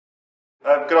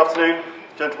Good afternoon,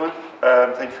 gentlemen.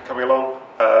 Thank you for coming along.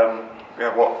 We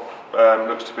have what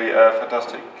looks to be a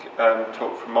fantastic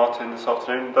talk from Martin this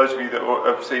afternoon. Those of you that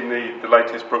have seen the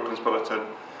latest Brooklands Bulletin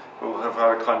will have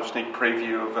had a kind of sneak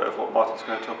preview of what Martin's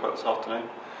going to talk about this afternoon.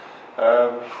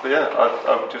 But yeah,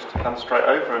 I'll just hand straight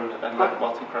over and let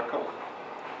Martin crack on.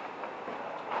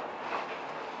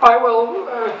 Right, well,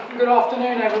 good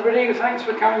afternoon everybody, thanks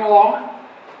for coming along.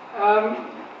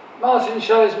 Martin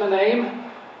Shelley is my name,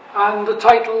 and the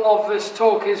title of this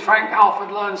talk is Frank Halford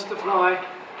Learns to Fly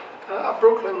at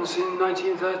Brooklands in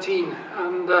 1913.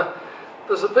 And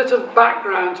there's a bit of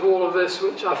background to all of this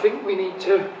which I think we need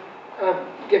to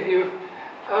give you.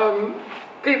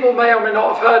 People may or may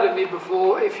not have heard of me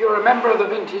before. If you're a member of the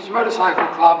Vintage Motorcycle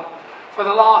Club, for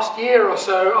the last year or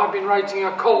so I've been writing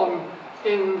a column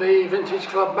in the Vintage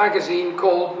Club magazine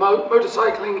called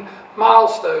Motorcycling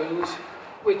Milestones,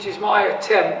 which is my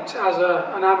attempt as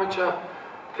an amateur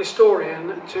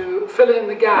historian to fill in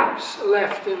the gaps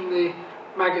left in the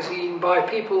magazine by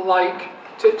people like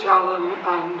Titch Allen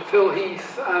and Phil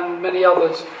Heath and many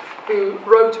others who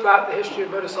wrote about the history of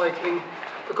motorcycling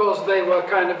because they were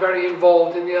kind of very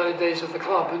involved in the early days of the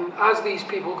club. And as these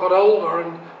people got older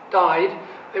and died,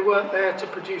 they weren't there to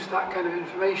produce that kind of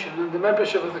information. And the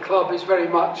membership of the club is very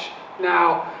much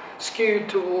now skewed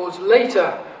towards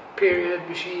later period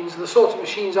machines, the sort of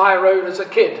machines I rode as a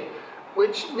kid,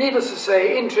 which, needless to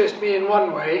say, interest me in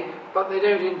one way, but they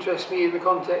don't interest me in the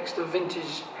context of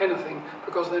vintage anything,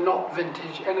 because they're not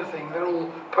vintage anything, they're all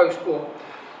post-war.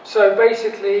 So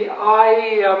basically,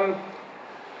 I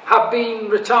have been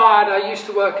retired. I used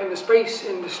to work in the space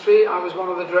industry. I was one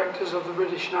of the directors of the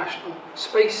British National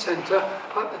Space Centre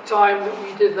at the time that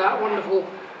we did that wonderful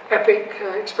epic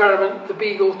experiment, the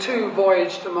Beagle 2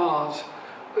 voyage to Mars,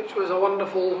 which was a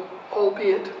wonderful,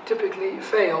 albeit typically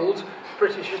failed,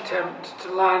 British attempt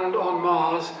to land on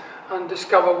Mars and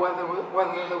discover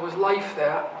whether there was life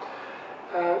there.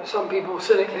 Some people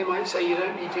cynically might say you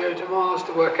don't need to go to Mars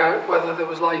to work out whether there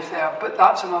was life there, but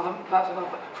that's another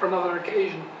for another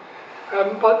occasion.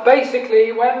 But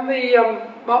basically, when the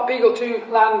Beagle 2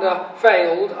 lander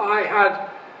failed, I had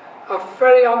a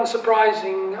very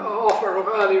unsurprising offer of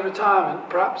early retirement,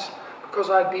 perhaps because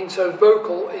I'd been so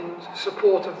vocal in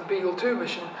support of the Beagle 2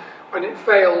 mission. When it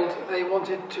failed, they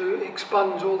wanted to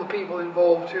expunge all the people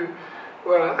involved who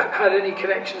had any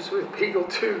connections with Beagle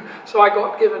 2. So I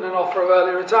got given an offer of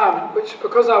early retirement, which,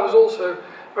 because I was also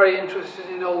very interested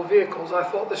in old vehicles, I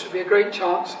thought this would be a great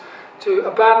chance to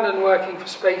abandon working for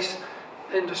space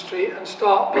industry and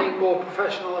start being more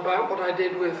professional about what I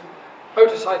did with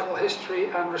motorcycle history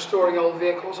and restoring old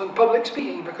vehicles and public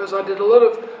speaking, because I did a lot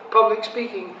of public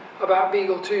speaking about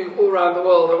Beagle 2 all around the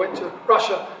world. I went to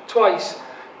Russia twice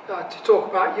to talk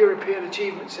about European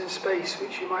achievements in space,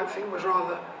 which you might think was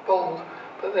rather bold,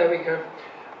 but there we go.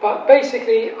 But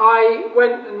basically, I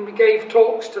went and gave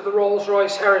talks to the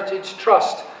Rolls-Royce Heritage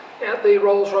Trust at the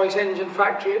Rolls-Royce engine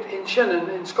factory in Shannon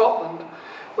in Scotland,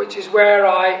 which is where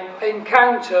I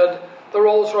encountered the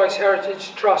Rolls-Royce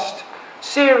Heritage Trust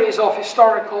series of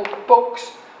historical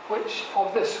books,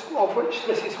 of which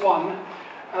this is one.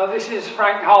 This is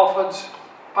Frank Halford's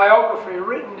biography,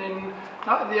 written in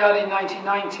the early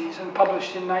 1990s and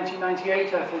published in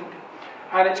 1998, I think.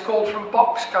 And it's called From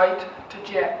Box Kite to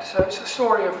Jet. So it's the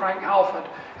story of Frank Halford,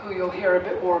 who you'll hear a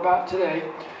bit more about today.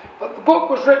 But the book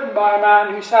was written by a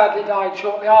man who sadly died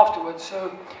shortly afterwards.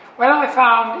 So when I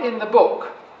found in the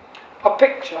book a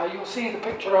picture, you'll see the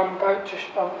picture I'm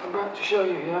about to show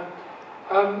you here.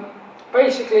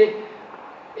 Basically,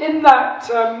 in that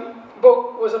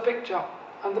book was a picture,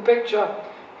 and the picture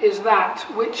is that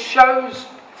which shows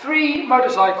 3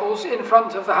 motorcycles in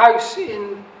front of the house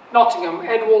in Nottingham,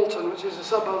 Ed Walton, which is a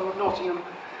suburb of Nottingham,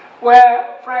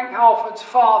 where Frank Halford's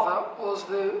father was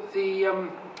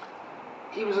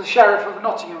he was the sheriff of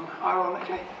Nottingham,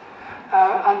 ironically,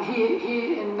 and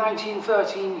he in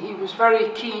 1913 he was a very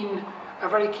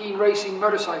keen racing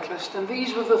motorcyclist, and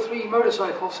these were the 3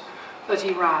 motorcycles that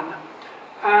he ran.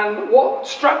 And what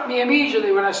struck me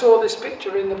immediately when I saw this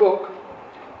picture in the book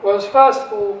was, first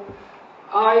of all,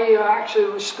 I actually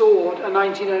restored a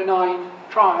 1909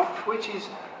 Triumph, which is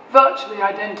virtually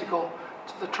identical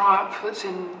to the Triumph that's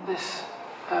in this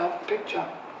picture.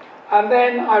 And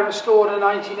then I restored a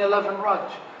 1911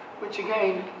 Rudge, which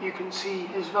again you can see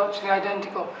is virtually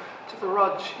identical to the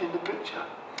Rudge in the picture.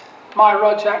 My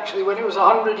Rudge, actually, when it was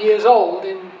 100 years old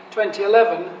in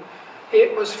 2011,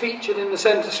 it was featured in the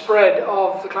centre spread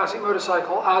of the Classic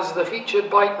Motorcycle as the featured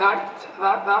bike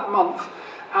that month.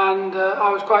 And I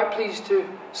was quite pleased to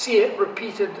see it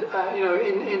repeated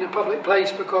in a public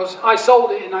place, because I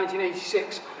sold it in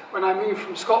 1986 when I moved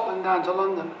from Scotland down to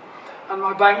London. and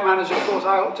my bank manager thought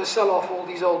I ought to sell off all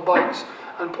these old bikes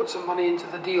and put some money into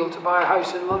the deal to buy a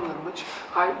house in London, which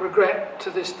I regret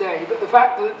to this day. But the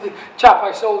fact that the chap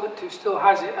I sold it to still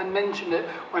has it and mentioned it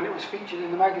when it was featured in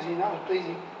the magazine, that was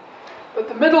pleasing. But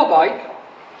the middle bike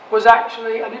was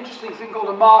actually an interesting thing called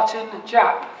a Martin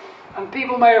Jap. And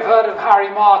people may have heard of Harry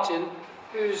Martin,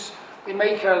 who's the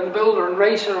maker and the builder and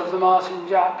racer of the Martin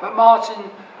Jap. But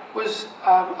Martin was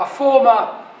a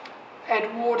former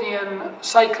Edwardian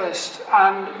cyclist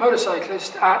and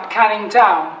motorcyclist at Canning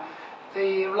Town,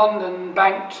 the London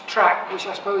banked track, which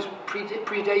I suppose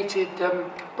predated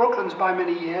Brooklands by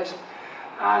many years.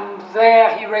 And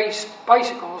there he raced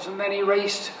bicycles, and then he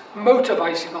raced motor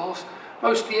bicycles,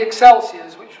 mostly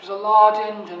Excelsiors, which was a large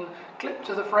engine clipped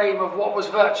to the frame of what was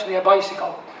virtually a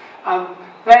bicycle.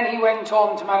 Then he went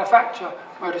on to manufacture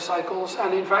motorcycles,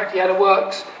 and in fact he had a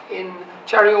works in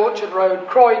Cherry Orchard Road,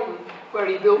 Croydon, where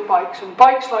he built bikes. And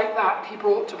bikes like that he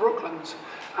brought to Brooklands.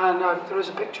 And there is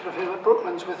a picture of him at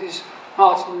Brooklands with his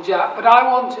Martin Jap. But I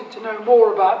wanted to know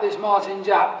more about this Martin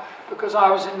Jap because I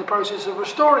was in the process of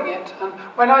restoring it. And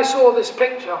when I saw this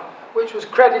picture, which was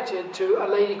credited to a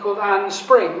lady called Anne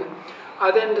Spring,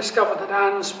 I then discovered that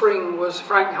Anne Spring was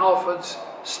Frank Halford's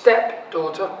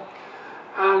stepdaughter,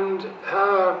 and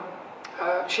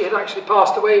she had actually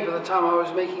passed away by the time I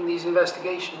was making these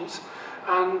investigations.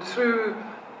 And through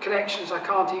connections I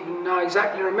can't even now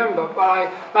exactly remember, but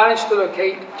I managed to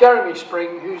locate Jeremy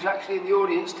Spring, who's actually in the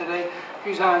audience today,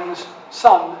 who's Anne's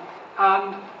son.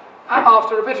 And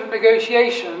after a bit of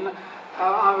negotiation,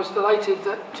 I was delighted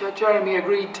that Jeremy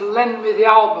agreed to lend me the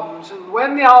albums. And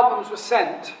when the albums were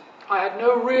sent, I had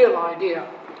no real idea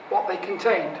what they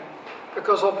contained,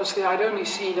 because obviously I'd only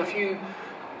seen a few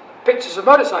pictures of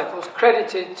motorcycles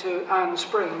credited to Anne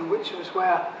Spring, which was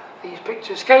where these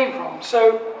pictures came from.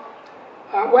 So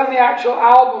when the actual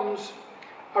albums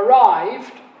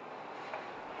arrived,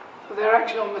 they're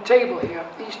actually on the table here.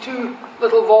 These two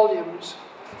little volumes,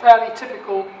 fairly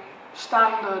typical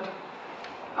standard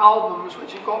albums,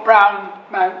 which have got brown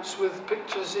mounts with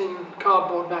pictures in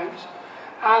cardboard mounts.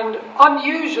 And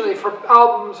unusually for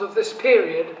albums of this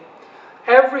period,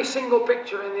 every single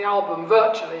picture in the album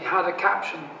virtually had a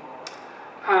caption.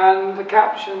 And the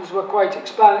captions were quite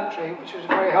explanatory, which was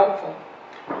very helpful.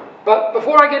 But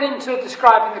before I get into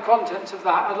describing the contents of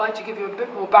that, I'd like to give you a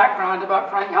bit more background about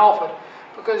Frank Halford,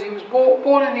 because he was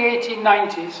born in the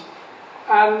 1890s,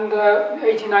 and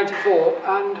 1894,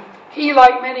 and he,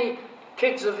 like many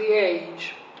kids of the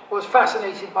age, was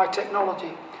fascinated by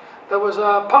technology. There was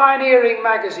a pioneering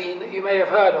magazine that you may have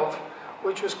heard of,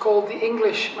 which was called The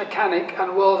English Mechanic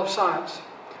and World of Science.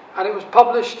 And it was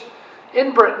published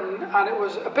in Britain, and it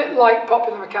was a bit like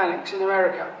Popular Mechanics in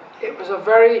America. It was a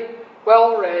very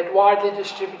well-read, widely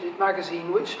distributed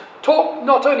magazine which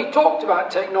not only talked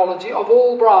about technology of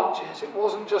all branches. It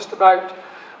wasn't just about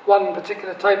one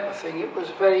particular type of thing. It was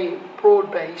very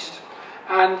broad-based.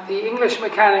 And The English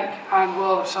Mechanic and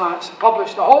World of Science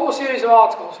published a whole series of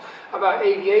articles about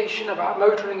aviation, about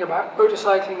motoring, about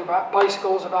motorcycling, about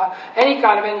bicycles, about any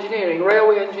kind of engineering,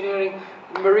 railway engineering,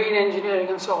 marine engineering,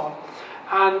 and so on.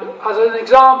 And as an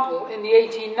example, in the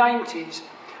 1890s,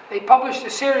 they published a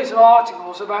series of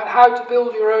articles about how to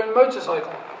build your own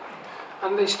motorcycle.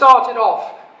 And they started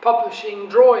off publishing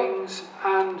drawings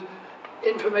and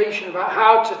information about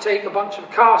how to take a bunch of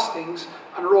castings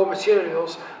and raw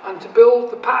materials and to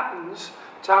build the patterns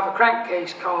to have a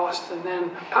crankcase cast, and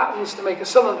then patterns to make a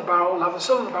cylinder barrel and have a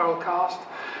cylinder barrel cast.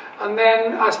 And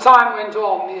then as time went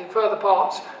on, the further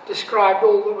parts described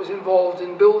all that was involved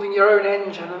in building your own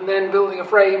engine and then building a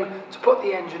frame to put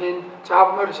the engine in to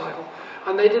have a motorcycle.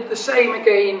 And they did the same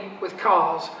again with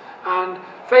cars. And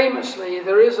famously,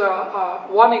 there is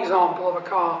one example of a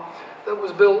car that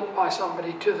was built by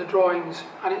somebody to the drawings,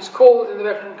 and it's called in the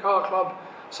Veteran Car Club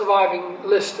surviving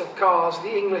list of cars,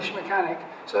 the English Mechanic.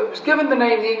 So it was given the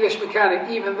name the English Mechanic,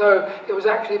 even though it was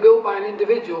actually built by an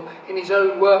individual in his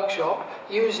own workshop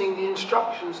using the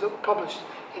instructions that were published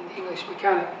in the English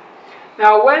Mechanic.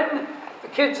 Now, when the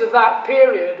kids of that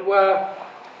period were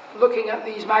looking at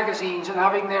these magazines and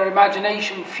having their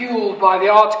imagination fueled by the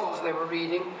articles they were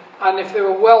reading, and if they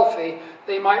were wealthy,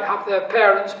 they might have their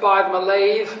parents buy them a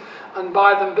lathe and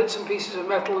buy them bits and pieces of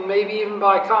metal, and maybe even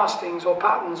buy castings or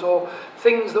patterns or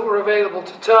things that were available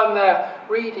to turn their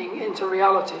reading into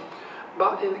reality.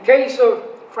 But in the case of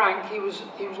Frank, he was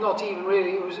not even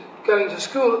really, he was going to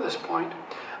school at this point.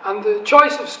 And the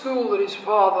choice of school that his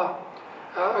father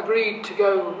agreed to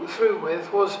go through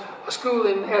with was a school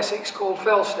in Essex called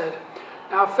Felsted.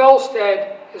 Now,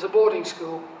 Felsted is a boarding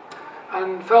school,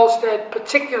 And Felsted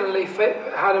particularly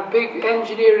had a big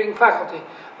engineering faculty.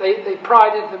 They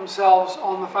prided themselves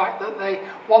on the fact that they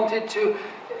wanted to,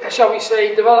 shall we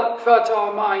say, develop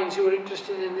fertile minds who were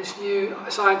interested in this new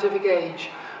scientific age.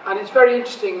 And it's very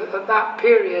interesting that at that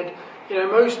period, you know,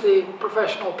 mostly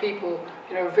professional people,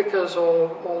 you know, vicars or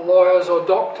lawyers or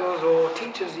doctors or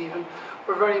teachers even,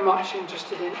 were very much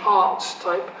interested in arts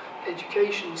type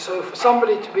education. So for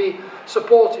somebody to be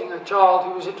supporting a child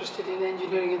who was interested in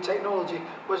engineering and technology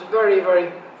was very,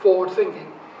 very forward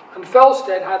thinking. And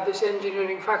Felsted had this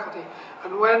engineering faculty,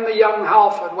 and when the young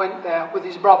Halford went there with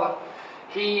his brother,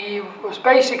 he was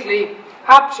basically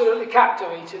absolutely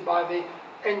captivated by the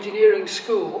engineering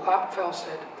school at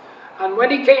Felsted. And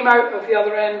when he came out of the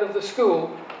other end of the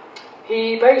school,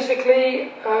 he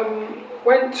basically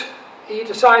he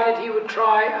decided he would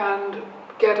try and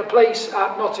get a place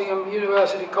at Nottingham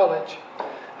University College.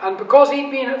 And because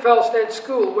he'd been at Felsted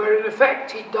School, where in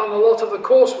effect he'd done a lot of the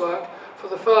coursework for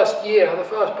the first year, the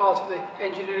first part of the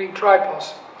engineering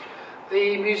tripos,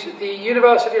 the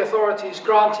university authorities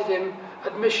granted him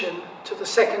admission to the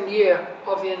second year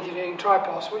of the engineering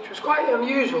tripos, which was quite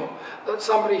unusual that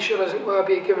somebody should, as it were,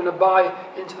 be given a bye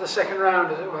into the second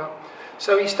round, as it were.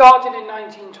 So he started in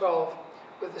 1912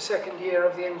 with the second year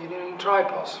of the engineering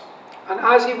tripos. And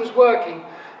as he was working,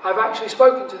 I've actually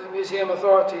spoken to the museum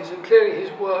authorities, and clearly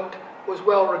his work was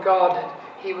well regarded.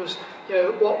 He was, you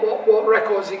know, what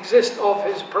records exist of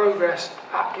his progress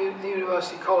at the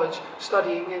University College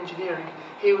studying engineering.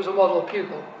 He was a model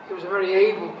pupil. He was a very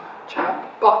able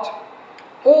chap, but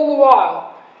all the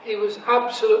while he was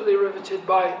absolutely riveted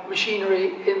by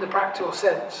machinery in the practical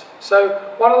sense.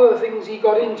 So one of the things he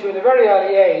got into in a very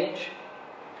early age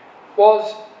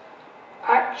was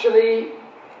actually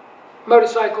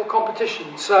motorcycle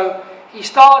competition. So he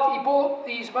bought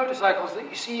these motorcycles that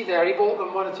you see there. He bought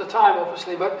them one at a time,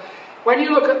 obviously, but when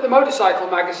you look at the motorcycle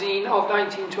magazine of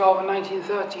 1912 and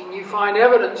 1913, you find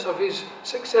evidence of his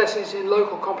successes in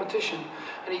local competition.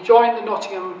 And he joined the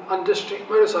Nottingham and District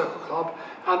Motorcycle Club,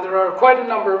 and there are quite a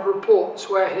number of reports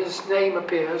where his name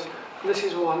appears, and this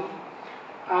is one.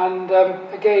 And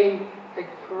again,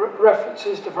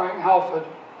 references to Frank Halford.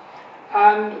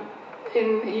 And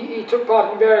he took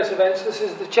part in various events. This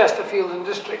is the Chesterfield and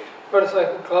District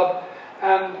Motorcycle Club,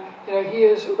 and you know, he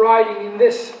is riding in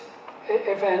this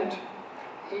event.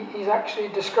 He's actually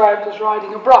described as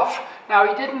riding a Brough. Now,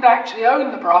 he didn't actually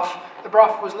own the Brough. The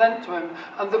Brough was lent to him,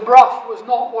 and the Brough was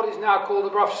not what is now called the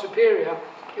Brough Superior.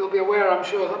 You'll be aware, I'm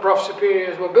sure, that Brough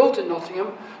Superiors were built in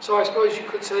Nottingham, so I suppose you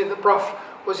could say that Brough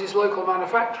was his local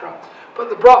manufacturer. But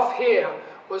the Brough here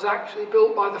was actually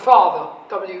built by the father,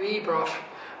 W.E. Brough,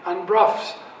 and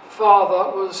Brough's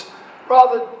father was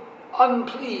rather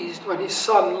unpleased when his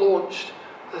son launched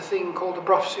the thing called the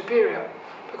Brough Superior,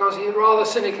 because he rather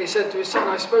cynically said to his son,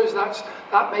 I suppose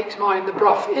that makes mine the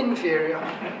Brough Inferior.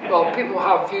 Well, people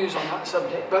have views on that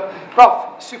subject, but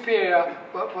Brough Superior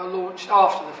were launched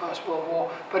after the First World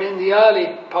War, but in the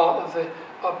early part of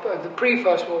the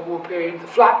pre-First World War period, the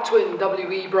flat twin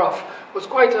W.E. Brough was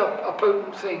quite a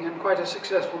potent thing and quite a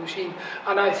successful machine.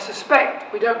 And I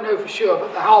suspect, we don't know for sure,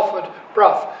 but the Halford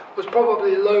Brough was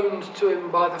probably loaned to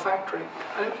him by the factory.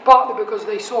 And it was partly because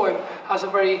they saw him as a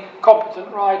very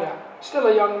competent rider, still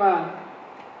a young man.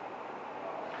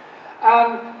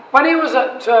 And when he was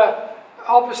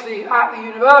obviously at the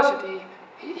university,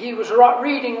 he was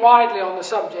reading widely on the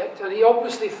subject, and he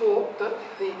obviously thought that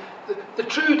the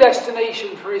true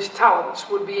destination for his talents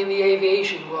would be in the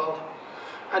aviation world.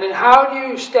 And in how do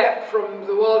you step from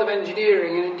the world of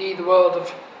engineering, and indeed the world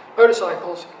of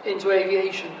motorcycles, into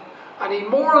aviation? And he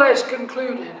more or less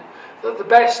concluded that the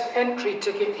best entry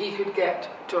ticket he could get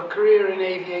to a career in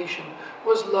aviation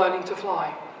was learning to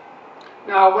fly.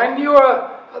 Now, when you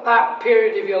were at that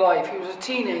period of your life, he was a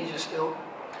teenager still,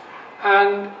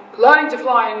 and learning to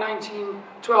fly in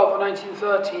 1912 or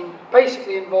 1913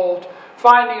 basically involved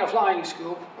finding a flying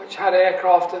school which had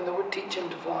aircraft and that would teach him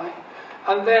to fly,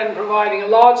 and then providing a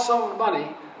large sum of money,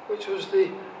 which was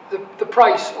the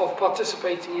price of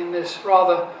participating in this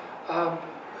rather,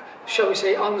 shall we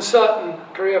say, uncertain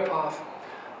career path.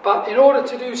 But in order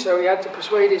to do so, he had to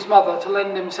persuade his mother to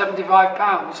lend him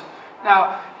 £75.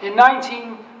 Now, in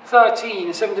 1913,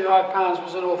 £75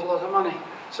 was an awful lot of money.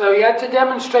 So he had to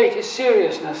demonstrate his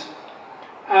seriousness,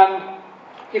 and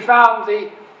he found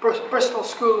the Bristol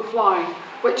School of Flying,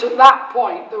 which at that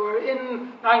point, there were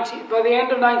by the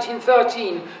end of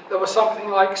 1913, there were something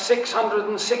like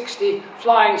 660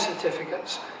 flying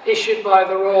certificates issued by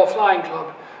the Royal Flying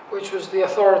Club, which was the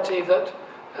authority that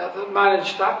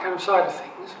managed that kind of side of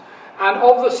things. And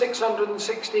of the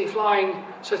 660 flying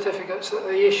certificates that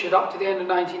they issued up to the end of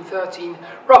 1913,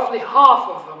 roughly half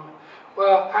of them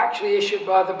were actually issued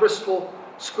by the Bristol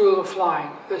School of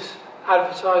Flying, this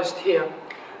advertised here.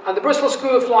 And the Bristol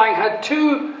School of Flying had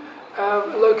two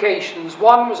locations.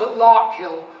 One was at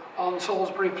Larkhill on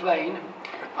Salisbury Plain,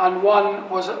 and one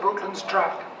was at Brooklands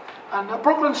Track. And at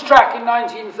Brooklands Track in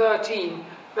 1913,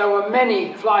 there were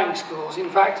many flying schools. In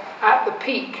fact, at the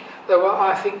peak, there were,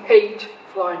 I think, 8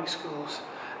 flying schools.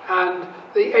 And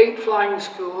the 8 flying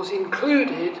schools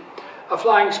included a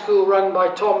flying school run by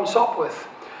Tom Sopwith.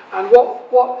 And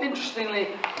what interestingly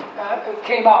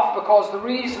came up, because the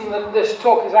reason that this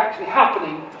talk is actually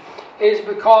happening is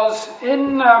because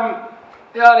in the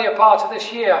earlier part of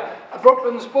this year, the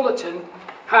Brooklands Bulletin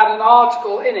had an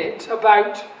article in it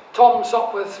about Tom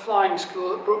Sopwith's flying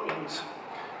school at Brooklands.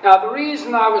 Now, the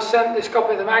reason I was sent this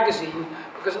copy of the magazine,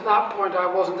 because at that point I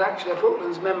wasn't actually a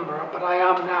Brooklands member, but I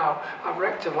am now, I've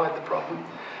rectified the problem,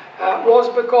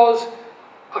 was because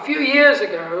a few years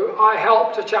ago I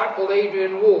helped a chap called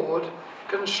Adrian Ward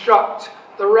construct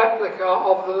the replica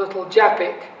of the little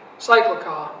Japik cycle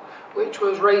car, which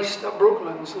was raced at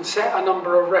Brooklands and set a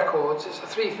number of records. It's a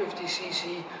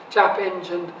 350cc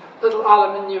Jap-engined little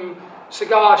aluminium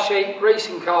cigar-shaped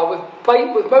racing car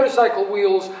with motorcycle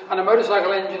wheels and a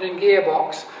motorcycle engine and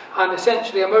gearbox, and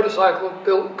essentially a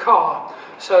motorcycle-built car.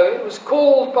 So it was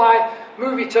called by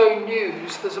Movietone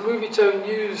News. There's a Movietone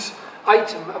News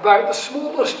item about the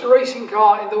smallest racing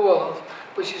car in the world,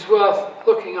 which is worth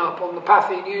looking up on the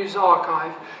Pathy News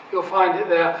archive. You'll find it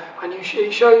there, and it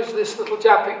shows this little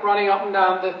Japik running up and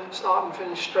down the start and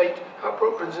finish straight at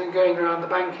Brooklands and going around the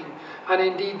banking. And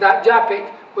indeed that Japik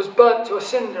was burnt to a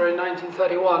cinder in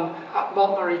 1931 at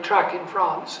Montmartre Track in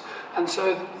France, and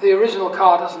so the original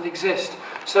car doesn't exist.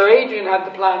 So Adrian had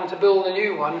the plan to build a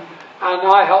new one, and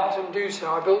I helped him do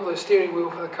so. I built the steering wheel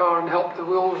for the car and helped the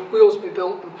wheels be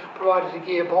built and provided a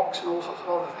gearbox and all sorts of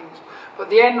other things. But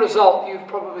the end result you've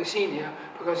probably seen here,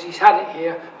 because he's had it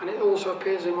here, and it also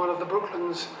appears in one of the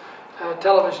Brooklands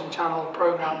television channel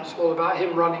programmes, all about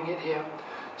him running it here.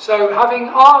 So having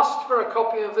asked for a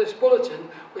copy of this bulletin,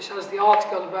 which has the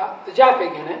article about the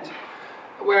Japik in it,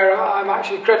 where I'm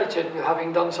actually credited with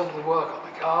having done some of the work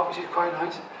on the car, which is quite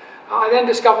nice, I then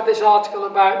discovered this article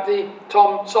about the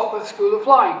Tom Sopwith School of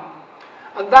Flying.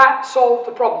 And that solved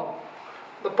the problem.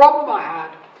 The problem I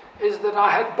had is that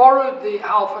I had borrowed the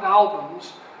Halford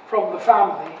albums from the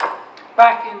family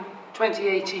back in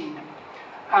 2018.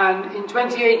 And in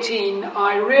 2018,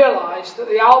 I realised that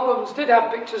the albums did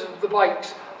have pictures of the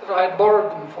bikes that I had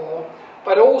borrowed them for,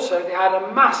 but also they had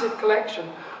a massive collection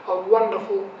of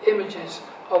wonderful images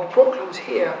of Brooklands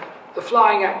here, the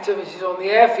flying activities on the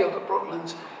airfield at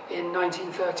Brooklands in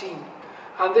 1913.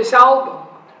 And this album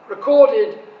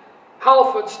recorded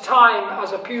Halford's time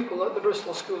as a pupil at the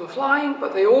Bristol School of Flying,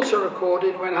 but they also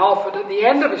recorded when Halford, at the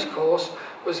end of his course,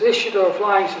 was issued a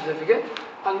flying certificate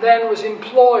and then was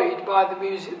employed by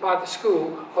the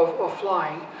School of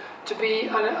Flying to be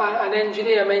an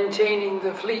engineer maintaining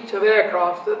the fleet of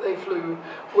aircraft that they flew,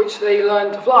 which they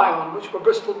learned to fly on, which were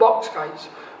Bristol box kites,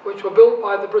 which were built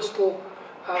by the Bristol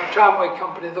Tramway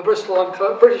Company, the Bristol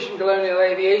and British and Colonial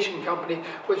Aviation Company,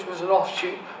 which was an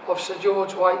offshoot of Sir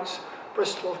George White's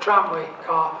Bristol Tramway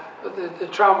car, the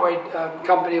Tramway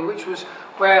Company, which was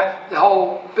where the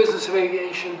whole business of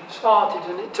aviation started.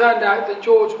 And it turned out that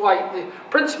George White, the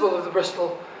principal of the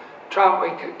Bristol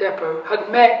Tramway Depot, had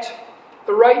met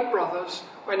the Wright brothers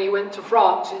when he went to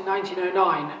France in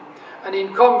 1909. And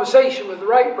in conversation with the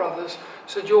Wright brothers,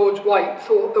 Sir George White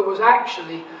thought there was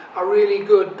actually a really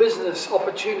good business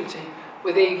opportunity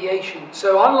with aviation.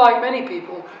 So unlike many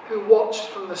people who watched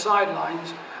from the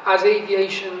sidelines as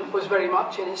aviation was very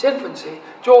much in its infancy,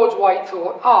 George White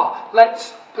thought,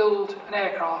 let's build an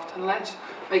aircraft and let's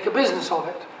make a business of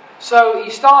it. So he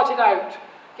started out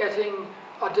getting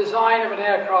a design of an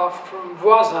aircraft from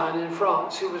Voisin in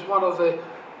France, who was one of the,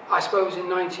 I suppose in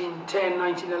 1910,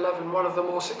 1911, one of the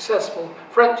more successful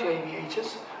French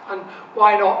aviators. And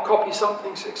why not copy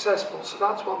something successful? So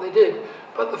that's what they did.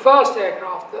 But the first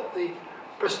aircraft that the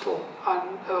Bristol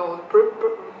and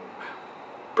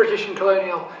British and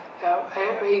Colonial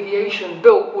Aviation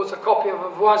built was a copy of a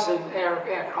Voisin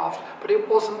aircraft, but it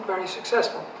wasn't very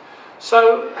successful.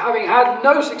 So having had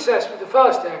no success with the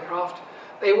first aircraft,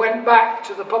 they went back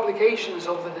to the publications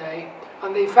of the day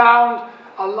and they found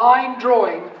a line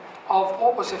drawing of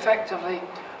what was effectively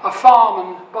a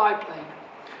Farman biplane.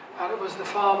 And it was the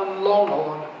Farman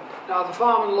Longhorn. Now the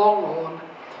Farman Longhorn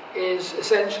is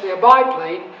essentially a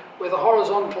biplane with a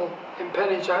horizontal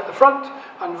empennage out the front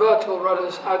and vertical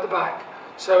rudders out the back.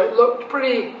 So it looked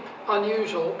pretty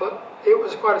unusual, but it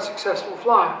was quite a successful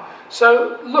flyer.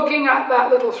 So looking at that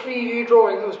little 3-view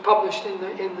drawing that was published in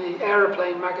the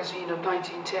Aeroplane magazine of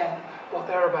 1910, or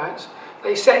thereabouts,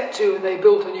 they set to and they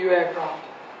built a new aircraft.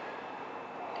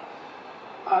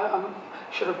 I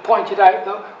should have pointed out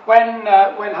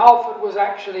that when Halford was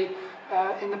actually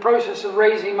in the process of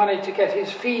raising money to get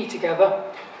his fee together,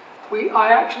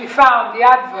 I actually found the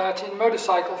advert in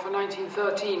Motorcycle for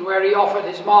 1913 where he offered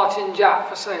his Martin Jap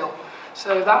for sale.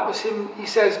 So that was him, he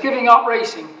says, giving up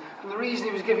racing. And the reason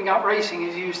he was giving up racing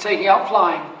is he was taking up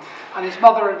flying. And his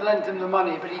mother had lent him the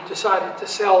money, but he decided to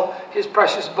sell his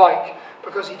precious bike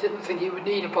because he didn't think he would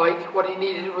need a bike. What he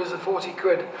needed was the 40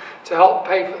 quid to help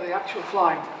pay for the actual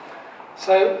flying.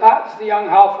 So that's the young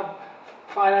Halford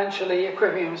financially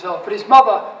equipping himself. But his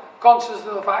mother, conscious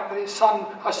of the fact that her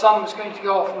son was going to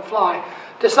go off and fly,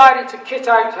 decided to kit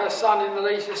out her son in the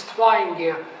latest flying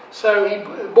gear. So he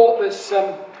bought this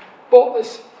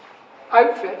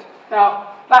outfit. Now,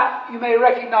 that you may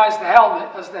recognise the helmet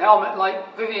as the helmet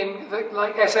like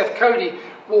SF Cody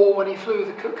wore when he flew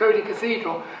the Cody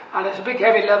Cathedral, and it's a big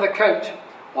heavy leather coat.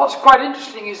 What's quite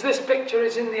interesting is this picture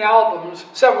is in the albums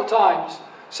several times.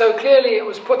 So clearly it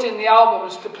was put in the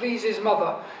albums to please his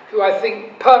mother, who I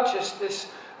think purchased this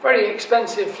very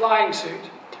expensive flying suit.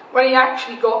 When he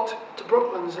actually got to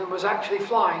Brooklands and was actually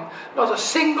flying, not a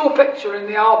single picture in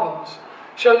the albums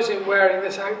shows him wearing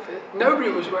this outfit. Nobody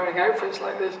was wearing outfits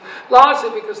like this, largely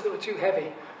because they were too heavy.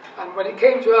 And when it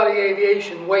came to early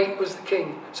aviation, weight was the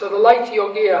king. So the lighter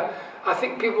your gear, I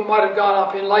think people might have gone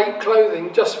up in light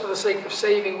clothing just for the sake of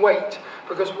saving weight,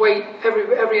 because weight,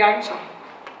 every ounce of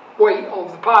weight of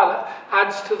the pilot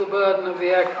adds to the burden of the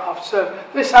aircraft. So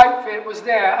this outfit was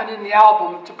there and in the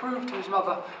album to prove to his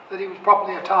mother that he was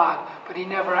properly attired, but he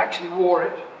never actually wore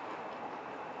it.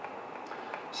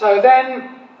 So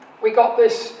then we got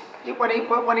this,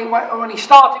 when he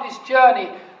started his journey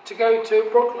to go to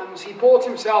Brooklands, he bought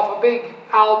himself a big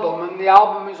album, and the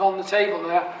album is on the table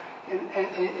there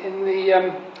in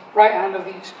the right hand of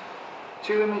these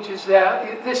two images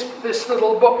there. This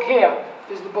little book here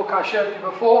is the book I showed you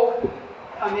before,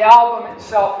 and the album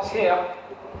itself is here,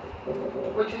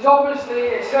 which is obviously,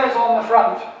 it says on the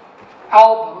front,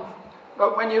 album,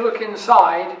 but when you look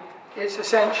inside, it's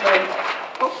essentially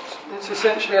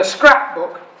a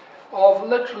scrapbook of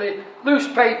literally loose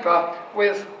paper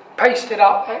with pasted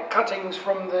up cuttings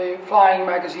from the flying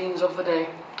magazines of the day.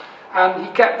 And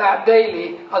he kept that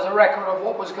daily as a record of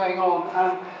what was going on.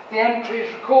 And the entries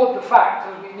record the fact,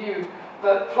 as we knew,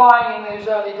 that flying in those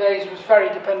early days was very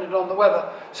dependent on the weather.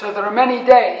 So there are many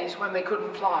days when they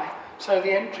couldn't fly. So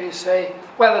the entries say,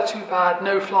 weather too bad,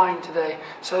 no flying today.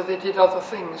 So they did other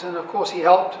things. And of course he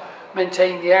helped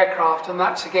maintain the aircraft. And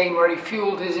that's again where he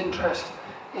fueled his interest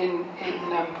in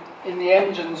the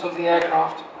engines of the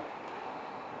aircraft.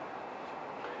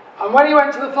 And when he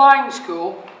went to the flying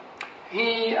school,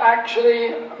 he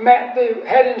actually met the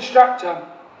head instructor,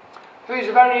 who is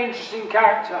a very interesting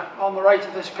character on the right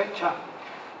of this picture.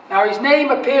 Now his name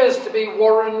appears to be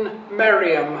Warren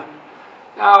Merriam.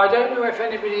 Now I don't know if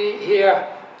anybody here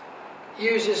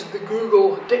uses the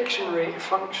Google dictionary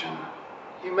function.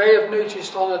 You may have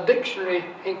noticed on a dictionary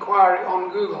inquiry on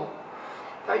Google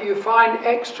that you find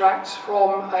extracts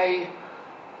from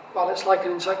it's like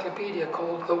an encyclopedia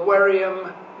called the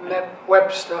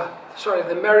Merriam-Webster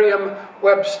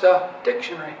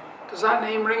Dictionary. Does that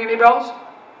name ring any bells?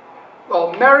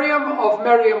 Well, Merriam of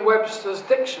Merriam-Webster's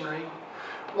dictionary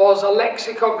was a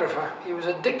lexicographer. He was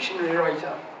a dictionary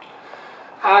writer.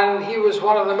 And he was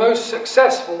one of the most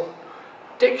successful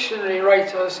dictionary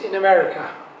writers in America.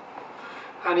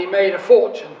 And he made a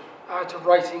fortune out of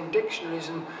writing dictionaries.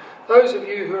 And those of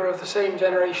you who are of the same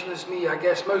generation as me, I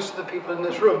guess most of the people in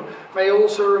this room, may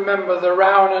also remember the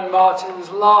Rowan and Martin's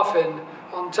Laugh-In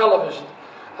on television.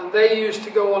 And they used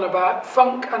to go on about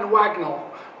Funk and Wagnall.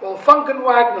 Well, Funk and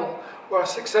Wagnall were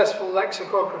successful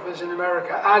lexicographers in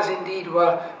America, as indeed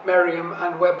were Merriam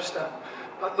and Webster.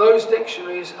 But those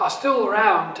dictionaries are still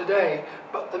around today,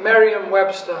 but the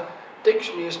Merriam-Webster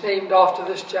dictionary is named after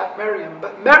this chap Merriam.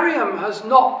 But Merriam has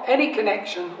not any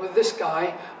connection with this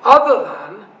guy other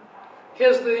than,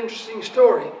 here's the interesting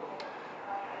story.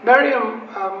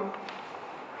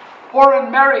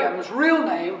 Warren Merriam's real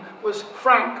name was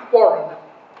Frank Warren,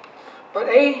 but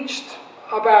aged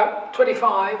about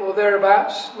 25 or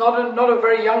thereabouts, not a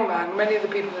very young man. Many of the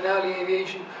people in early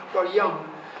aviation were young.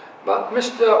 But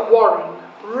Mr. Warren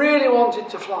really wanted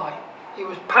to fly. He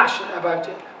was passionate about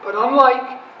it. But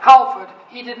unlike Halford,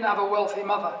 he didn't have a wealthy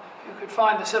mother who could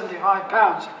find the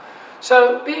 £75.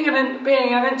 So being an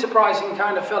enterprising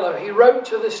kind of fellow, he wrote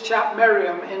to this chap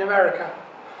Merriam in America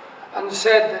and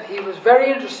said that he was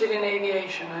very interested in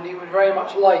aviation and he would very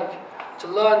much like to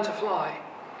learn to fly.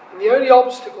 And the only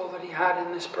obstacle that he had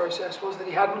in this process was that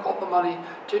he hadn't got the money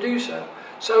to do so.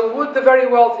 So would the very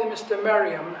wealthy Mr.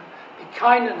 Merriam be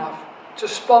kind enough to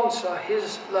sponsor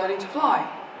his learning to fly.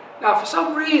 Now, for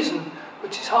some reason,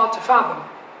 which is hard to fathom,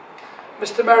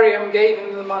 Mr. Merriam gave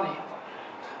him the money.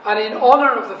 And in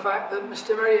honour of the fact that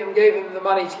Mr. Merriam gave him the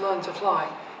money to learn to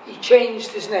fly, he changed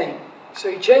his name. So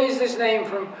he changed his name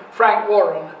from Frank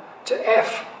Warren to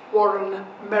F. Warren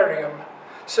Merriam.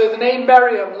 So the name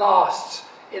Merriam lasts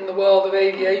in the world of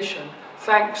aviation,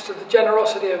 thanks to the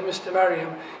generosity of Mr.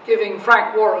 Merriam giving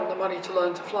Frank Warren the money to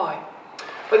learn to fly.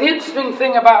 But the interesting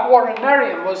thing about Warren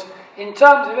Merriam was, in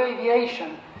terms of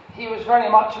aviation, he was very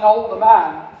much an older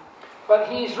man. But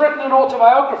he's written an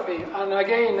autobiography, and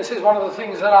again, this is one of the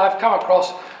things that I've come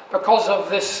across because of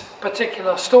this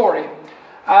particular story.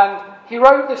 And he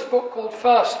wrote this book called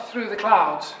First Through the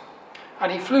Clouds,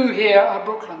 and he flew here at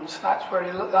Brooklands. That's where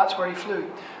he flew.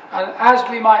 And as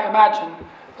we might imagine,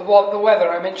 the weather,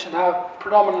 I mentioned how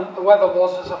predominant the weather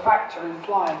was as a factor in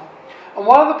flying. And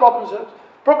one of the problems at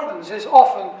Brooklands is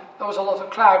often there was a lot of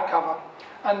cloud cover.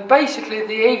 And basically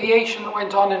the aviation that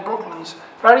went on in Brooklands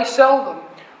very seldom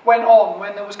went on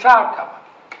when there was cloud cover.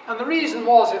 And the reason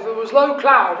was, if there was low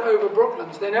cloud over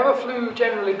Brooklands, they never flew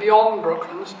generally beyond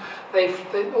Brooklands.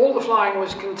 All the flying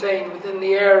was contained within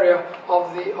the area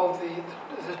of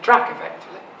the track,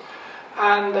 effectively.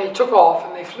 And they took off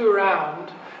and they flew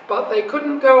around, but they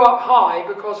couldn't go up high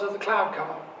because of the cloud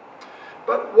cover.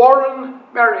 But Warren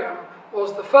Merriam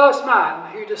was the first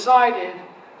man who decided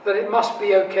that it must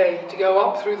be okay to go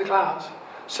up through the clouds.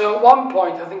 So at one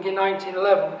point, I think in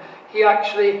 1911, he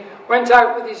actually went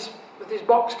out with his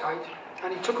box kite,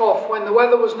 and he took off when the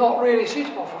weather was not really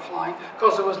suitable for flying,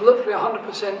 because there was literally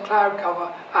 100% cloud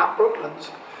cover at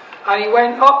Brooklands. And he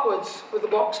went upwards with the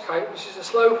box kite, which is a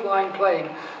slow flying plane.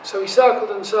 So he circled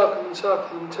and circled and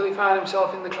circled until he found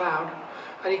himself in the cloud.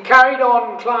 And he carried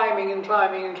on climbing and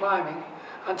climbing and climbing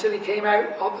until he came out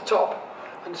at the top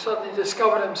and suddenly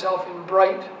discovered himself in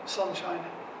bright sunshine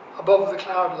above the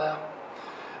cloud layer.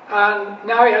 And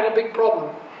now he had a big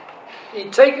problem.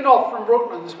 He'd taken off from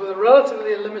Brooklands with a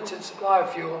relatively limited supply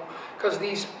of fuel, because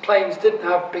these planes didn't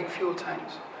have big fuel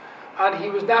tanks. And he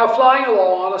was now flying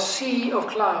along on a sea of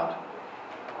cloud.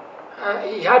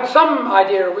 He had some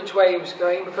idea of which way he was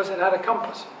going because it had a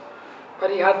compass.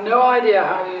 But he had no idea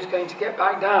how he was going to get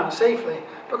back down safely,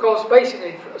 because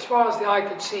basically, as far as the eye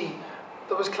could see,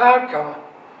 there was cloud cover.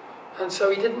 And so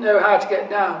he didn't know how to get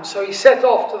down. So he set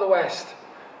off to the west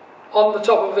on the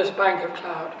top of this bank of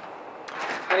cloud.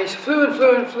 And he flew and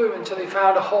flew and flew until he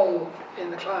found a hole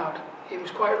in the cloud. He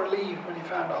was quite relieved when he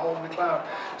found a hole in the cloud.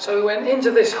 So he went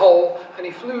into this hole and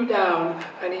he flew down,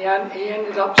 and he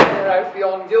ended up somewhere out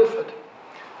beyond Guildford.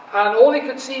 And all he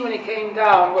could see when he came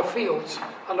down were fields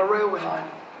and a railway line.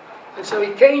 And so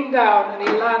he came down and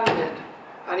he landed,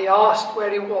 and he asked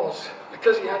where he was,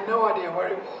 because he had no idea where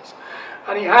he was.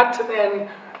 And he had to then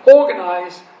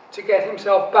organise to get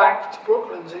himself back to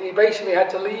Brooklands, and he basically had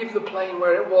to leave the plane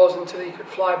where it was until he could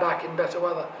fly back in better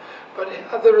weather.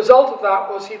 But the result of that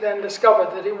was he then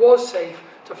discovered that it was safe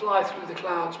to fly through the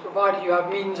clouds, provided you have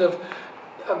means of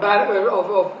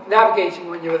navigating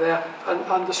when you were there.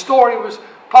 And the story was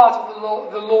part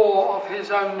of the law of his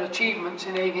own achievements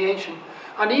in aviation.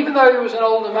 And even though he was an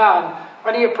older man,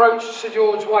 when he approached Sir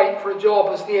George White for a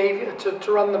job as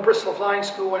to run the Bristol Flying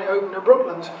School when it opened at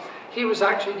Brooklands, he was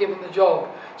actually given the job.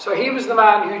 So he was the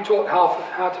man who taught Halford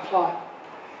how to fly.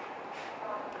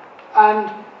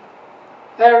 And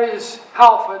there is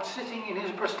Halford sitting in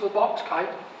his Bristol box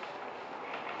kite.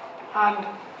 And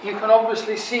you can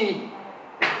obviously see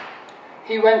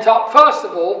he went up, first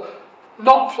of all,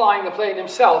 not flying the plane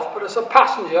himself, but as a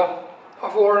passenger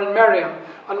of Warren Merriam.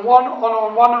 And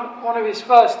on one of his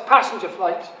first passenger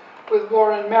flights with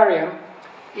Warren Merriam,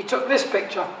 he took this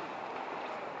picture.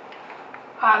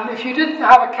 And if you didn't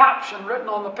have a caption written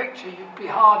on the picture, you'd be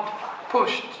hard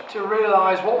pushed to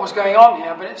realise what was going on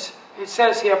here. But it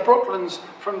says here, Brooklands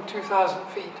from 2,000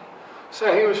 feet.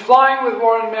 So he was flying with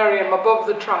Warren Merriam above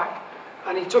the track,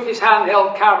 and he took his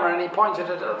handheld camera and he pointed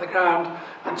it at the ground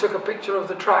and took a picture of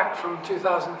the track from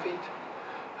 2,000 feet.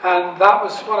 And that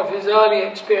was one of his early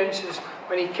experiences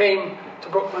when he came to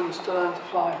Brooklands to learn to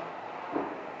fly.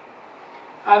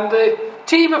 And the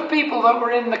team of people that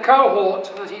were in the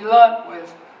cohort that he learnt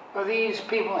with were these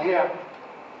people here.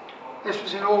 This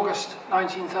was in August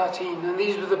 1913, and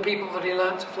these were the people that he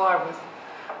learnt to fly with.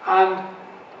 And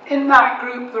in that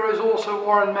group there is also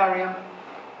Warren Merriam,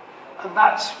 and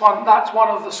that's one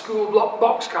of the school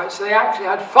box kites. They actually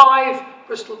had 5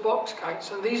 Bristol box kites,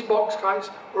 and these box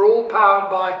kites were all powered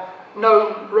by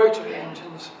gnome rotary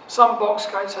engines. Some box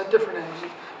kites had different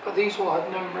engines, but these all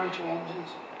had gnome rotary engines.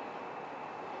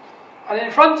 And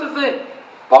in front of the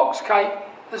box kite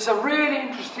there's a really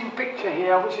interesting picture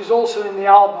here, which is also in the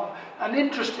album. And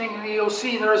interestingly, you'll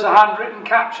see there is a handwritten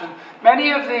caption.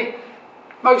 Many of the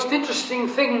most interesting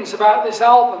things about this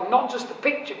album, not just the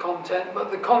picture content,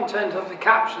 but the content of the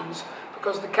captions,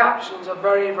 because the captions are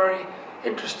very, very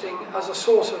interesting as a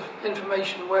source of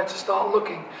information where to start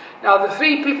looking. Now, the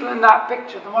three people in that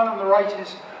picture, the one on the right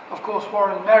is, of course,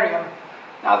 Warren and Merriam.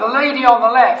 Now, the lady on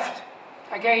the left,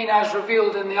 again, as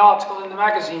revealed in the article in the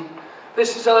magazine,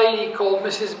 this is a lady called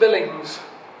Mrs. Billings.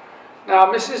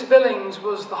 Now, Mrs. Billings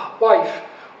was the wife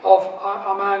of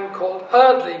a man called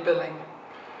Eardley Billing.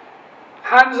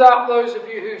 Hands up those of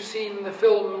you who've seen the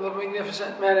film The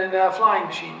Magnificent Men in Their Flying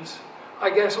Machines.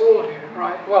 I guess all of you,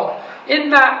 right? Well, in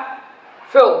that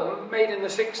film, made in the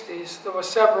 60s, there were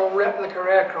several replica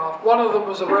aircraft. One of them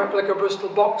was a replica Bristol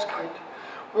box kite.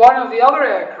 One of the other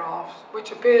aircraft,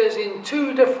 which appears in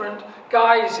two different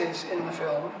guises in the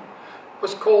film,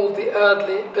 was called the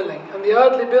Eardley Billing. And the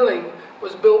Eardley Billing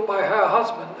was built by her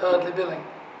husband, Eardley Billing.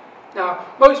 Now,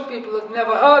 most people had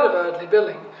never heard of Eardley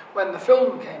Billing when the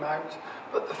film came out,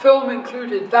 but the film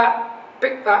included that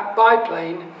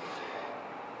biplane,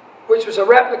 which was a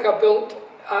replica built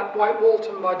at White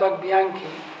Walton by Doug Bianchi,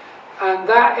 and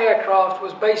that aircraft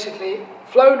was basically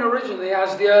flown originally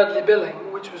as the Eardley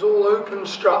Billing, which was all open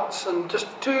struts and just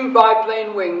two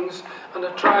biplane wings and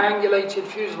a triangulated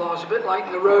fuselage, a bit like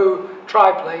the Rowe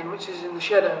triplane, which is in the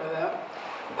shed over there.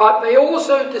 But they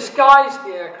also disguised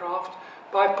the aircraft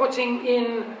by putting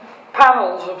in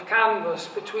panels of canvas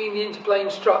between the interplane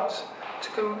struts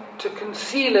to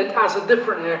conceal it as a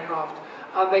different aircraft.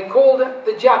 And they called it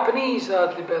the Japanese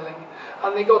Eardley Billing.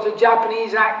 And they got a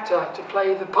Japanese actor to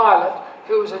play the pilot,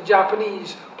 who was a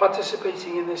Japanese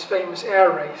participating in this famous air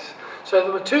race. So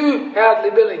there were two Eardley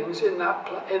Billings in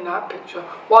that picture.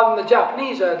 One the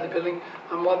Japanese Eardley Billing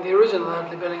and one the original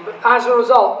Eardley Billing. But as a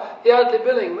result, the Eardley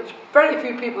Billing, which very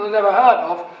few people had ever heard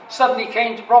of, suddenly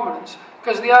came to prominence.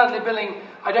 Because the Eardley Billing,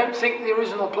 I don't think the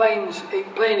original plane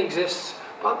exists,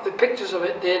 but the pictures of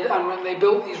it did, and when they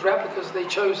built these replicas, they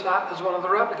chose that as one of the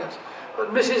replicas.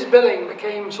 But Mrs. Billing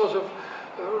became sort of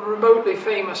remotely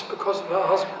famous because of her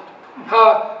husband.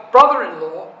 Her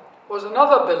brother-in-law was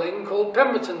another Billing called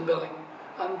Pemberton Billing.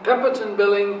 And Pemberton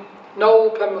Billing, Noel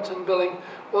Pemberton Billing,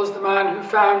 was the man who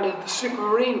founded the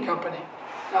Supermarine Company.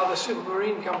 Now, the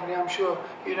Supermarine Company, I'm sure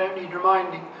you don't need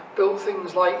reminding, built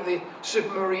things like the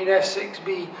Supermarine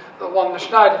S6B that won the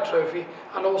Schneider Trophy,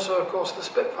 and also, of course, the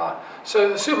Spitfire. So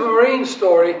the Supermarine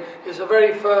story is a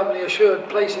very firmly assured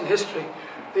place in history.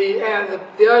 The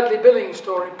Eardley Billing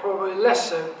story probably less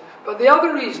so. But the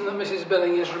other reason that Mrs.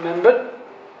 Billing is remembered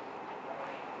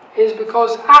is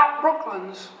because at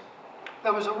Brooklands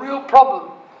there was a real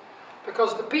problem,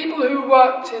 because the people who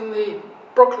worked in the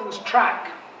Brooklands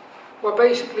track were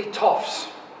basically toffs.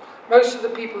 Most of the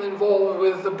people involved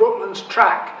with the Brooklands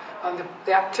track and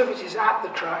the activities at the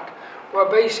track were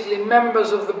basically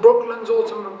members of the Brooklands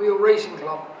Automobile Racing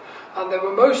Club, and they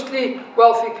were mostly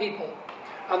wealthy people,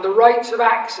 and the rights of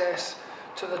access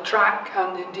to the track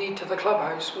and indeed to the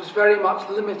clubhouse was very much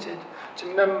limited to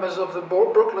members of the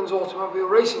Brooklands Automobile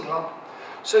Racing Club.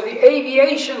 So the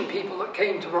aviation people that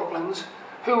came to Brooklands,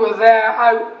 who were there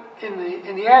out in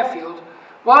the airfield,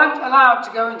 weren't allowed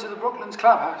to go into the Brooklands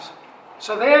clubhouse.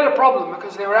 So they had a problem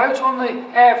because they were out on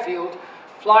the airfield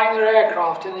flying their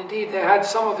aircraft, and indeed they had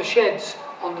some of the sheds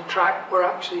on the track were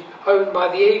actually owned by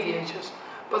the aviators,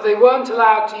 but they weren't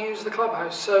allowed to use the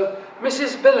clubhouse. So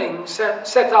Mrs. Billing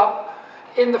set up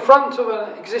in the front of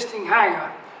an existing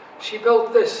hangar. She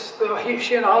built this,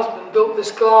 she and her husband built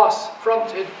this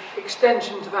glass-fronted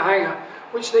extension to the hangar,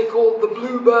 which they called the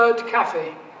Bluebird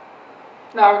Cafe.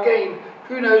 Now again,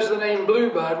 who knows the name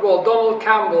Bluebird? Well, Donald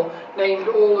Campbell named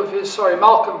all of his,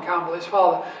 Malcolm Campbell, his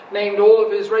father, named all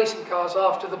of his racing cars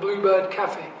after the Bluebird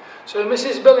Cafe. So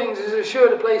Mrs. Billings is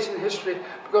assured a place in history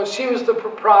because she was the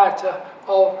proprietor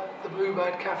of the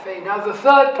Bluebird Cafe. Now the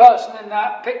third person in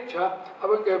that picture, I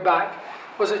won't go back,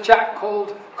 was a chap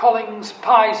called Collins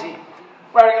Pisey,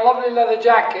 wearing a lovely leather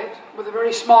jacket with a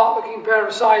very smart-looking pair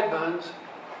of sideburns.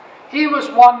 He was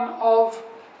one of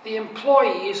the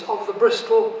employees of the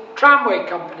Bristol Tramway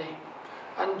Company,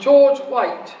 and George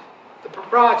White, the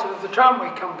proprietor of the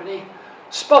Tramway Company,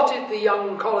 spotted the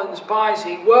young Collins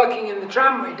Pisey working in the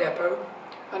tramway depot,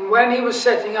 and when he was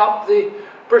setting up the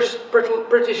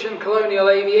British and Colonial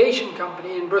Aviation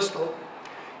Company in Bristol,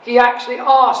 he actually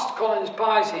asked Collins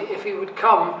Pisey if he would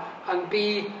come and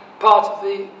be part of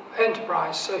the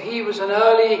enterprise. So he was an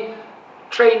early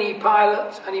trainee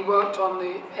pilot, and he worked on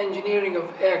the engineering of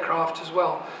aircraft as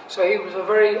well. So he was a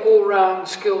very all-round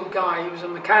skilled guy. He was a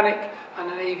mechanic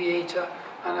and an aviator,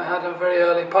 and had a very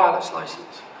early pilot's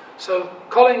license. So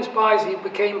Colin Spivey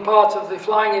became part of the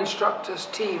flying instructors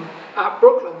team at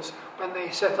Brooklands when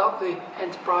they set up the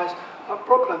enterprise at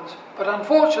Brooklands. But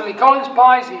unfortunately, Colin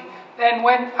Spivey then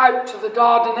went out to the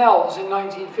Dardanelles in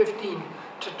 1915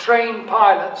 to train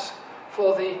pilots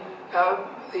for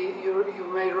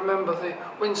you may remember the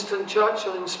Winston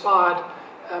Churchill-inspired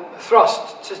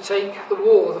thrust to take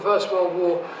the First World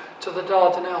War, to the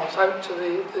Dardanelles, out to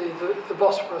the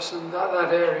Bosphorus and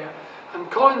that area. And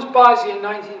Colin Spivey in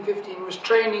 1915 was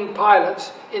training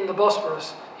pilots in the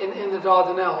Bosphorus, in the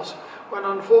Dardanelles, when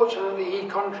unfortunately he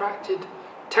contracted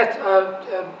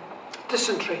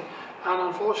dysentery, and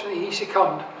unfortunately he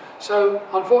succumbed. So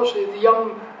unfortunately the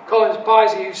young Colin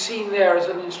Spivey, who's seen there as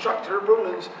an instructor at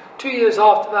Brooklands, 2 years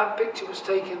after that picture was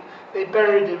taken, they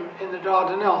buried him in the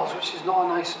Dardanelles, which is not a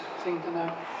nice thing to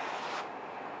know.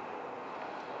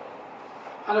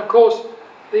 And of course,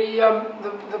 the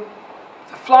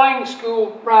flying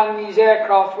school ran these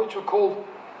aircraft which were called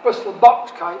Bristol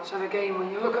box kites, and again, when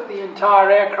you look at the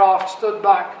entire aircraft stood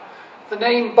back, the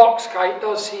name box kite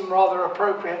does seem rather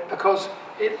appropriate because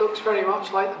it looks very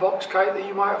much like the box kite that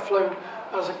you might have flown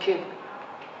as a kid.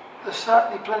 There's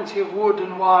certainly plenty of wood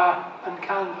and wire and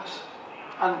canvas,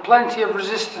 and plenty of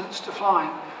resistance to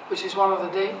flying, which is one of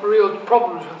the real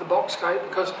problems with the box kite,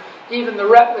 because even the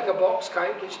replica box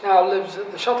kite, which now lives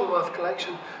at the Shuttleworth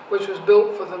collection, which was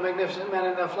built for the Magnificent Men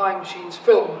in Their Flying Machines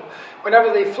film,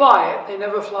 whenever they fly it, they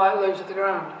never fly it low to the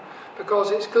ground,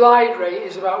 because its glide rate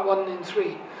is about 1 in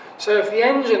 3. So if the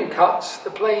engine cuts,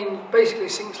 the plane basically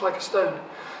sinks like a stone.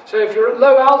 So if you're at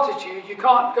low altitude, you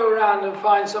can't go around and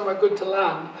find somewhere good to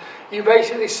land. You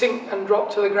basically sink and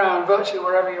drop to the ground virtually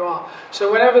wherever you are.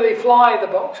 So whenever they fly the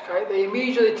box kite, they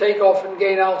immediately take off and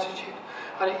gain altitude.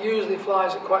 And it usually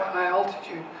flies at quite high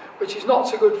altitude, which is not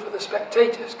so good for the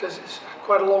spectators because it's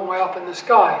quite a long way up in the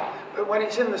sky. But when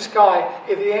it's in the sky,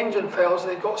 if the engine fails,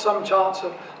 they've got some chance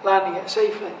of landing it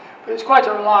safely. But it's quite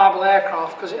a reliable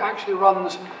aircraft because it actually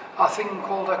runs a thing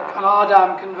called an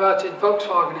Ardam converted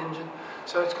Volkswagen engine.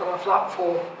 So it's got a flat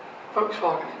 4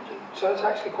 Volkswagen engine. So it's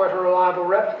actually quite a reliable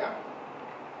replica.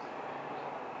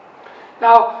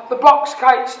 Now, the box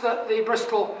kites that the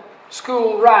Bristol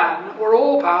school ran were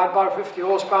all powered by 50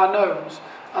 horsepower gnomes.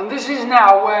 And this is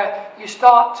now where you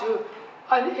start to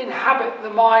inhabit the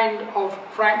mind of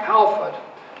Frank Halford.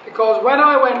 Because when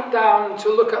I went down to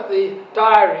look at the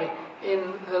diary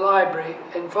in the library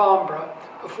in Farnborough,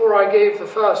 before I gave the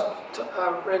first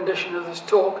rendition of this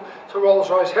talk to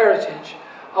Rolls-Royce Heritage,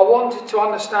 I wanted to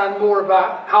understand more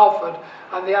about Halford,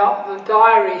 and the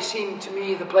diary seemed to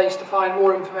me the place to find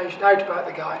more information out about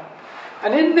the guy.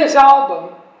 And in this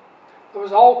album, there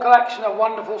was a whole collection of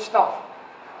wonderful stuff.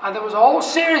 And there was a whole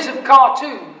series of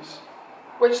cartoons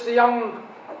which the young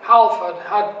Halford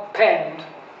had penned,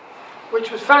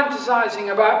 which was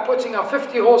fantasizing about putting a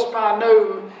 50 horsepower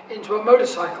gnome into a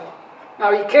motorcycle.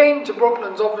 Now, he came to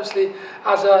Brooklands obviously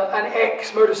as an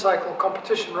ex-motorcycle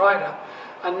competition rider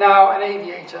and now an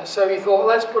aviator. So he thought,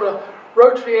 let's put a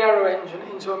rotary aero engine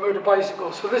into a motor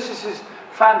bicycle. So this is his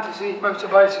fantasy motor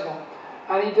bicycle.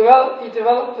 And he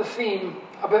developed the theme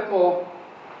a bit more.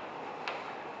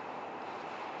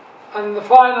 And the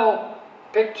final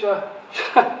picture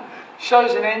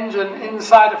shows an engine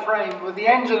inside a frame, with the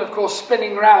engine, of course,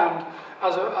 spinning round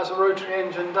as a rotary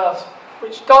engine does,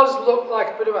 which does look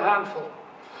like a bit of a handful.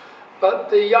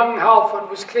 But the young Halford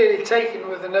was clearly taken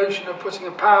with the notion of putting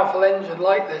a powerful engine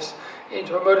like this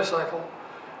into a motorcycle.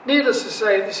 Needless to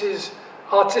say, this is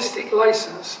artistic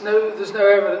license. There's no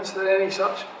evidence that any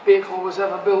such vehicle was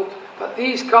ever built. But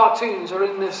these cartoons are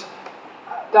in this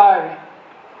diary.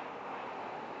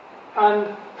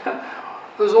 And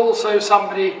there's also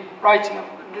somebody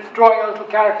drawing a little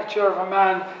caricature of a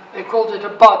man. They called it a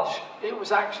budge. It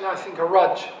was actually, I think, a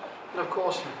rudge. And of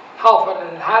course, Halford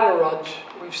had a rudge.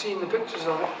 We've seen the pictures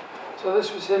of it. So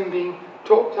this was him being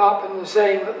talked up and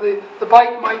saying that the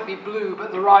bike might be blue,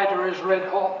 but the rider is red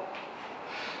hot.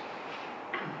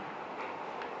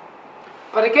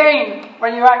 But again,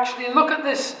 when you actually look at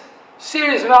this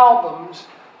series of albums,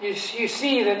 you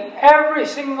see that every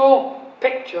single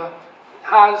picture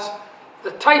has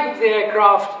the type of the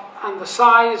aircraft and the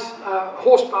size,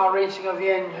 horsepower rating of the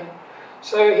engine.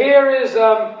 So here is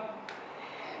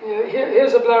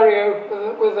here's a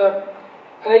Blériot with an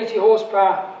 80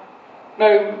 horsepower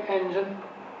gnome engine.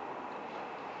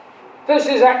 This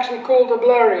is actually called a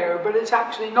Blériot, but it's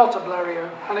actually not a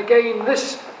Blériot. And again,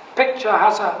 this picture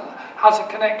has a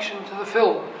connection to the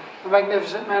film, The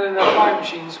Magnificent Men in Their Flying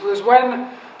Machines, because when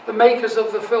the makers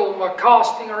of the film were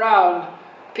casting around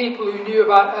people who knew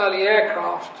about early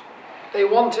aircraft, they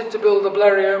wanted to build a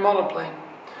Blériot monoplane.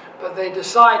 but they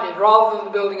decided, rather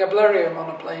than building a Blériot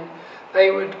monoplane,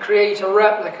 they would create a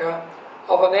replica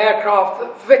of an aircraft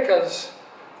that Vickers,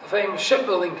 the famous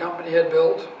shipbuilding company, had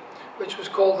built, which was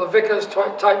called the Vickers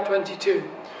Type 22.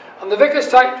 And the Vickers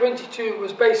Type 22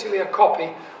 was basically a copy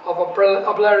of a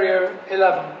Blériot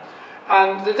 11.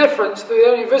 And the difference, the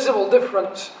only visible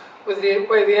difference with the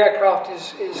way the aircraft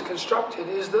is constructed,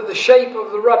 is that the shape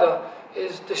of the rudder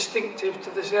is distinctive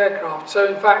to this aircraft. So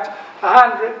in fact, a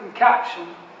handwritten caption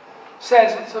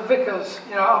says it's a Vickers,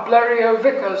 a Blériot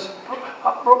Vickers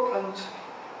at Brooklands,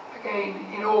 again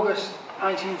in August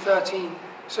 1913.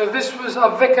 So this was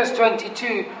a Vickers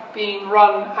 22 being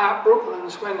run at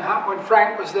Brooklands when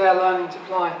Frank was there learning to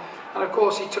fly. And of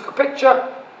course he took a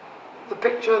picture. The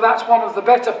picture, that's one of the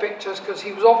better pictures, because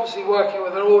he was obviously working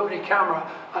with an ordinary camera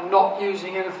and not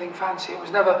using anything fancy. It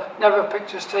was never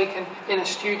pictures taken in a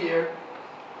studio.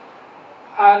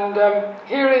 And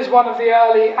here is one of the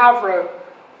early Avro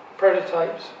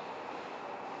prototypes.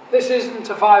 This isn't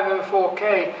a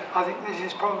 504K. I think this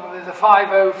is probably the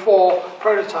 504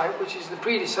 prototype, which is the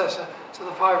predecessor to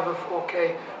the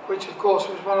 504K, which of course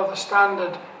was one of the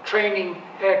standard training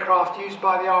aircraft used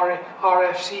by the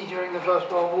RFC during the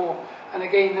First World War. And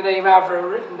again, the name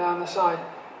Avro written down the side.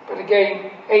 But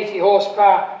again, 80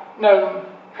 horsepower, gnome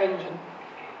engine.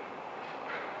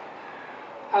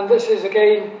 And this is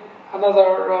again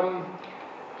another,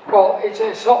 well, it's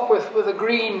a Sopwith with a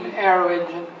green aero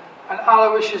engine. And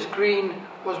Aloysius Green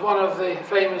was one of the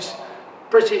famous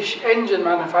British engine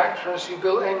manufacturers who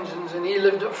built engines, and he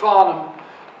lived at Farnham,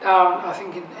 down, I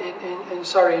think,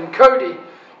 in Cody,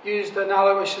 used an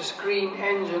Aloysius Green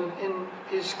engine in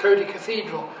his Cody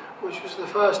Cathedral, which was the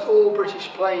first all-British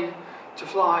plane to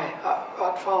fly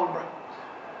at Farnborough.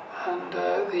 And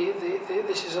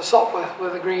this is a Sopwith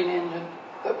with a green engine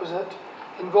that was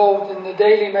involved in the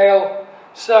Daily Mail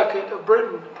Circuit of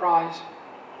Britain prize.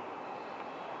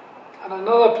 And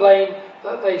another plane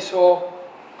that they saw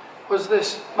was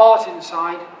this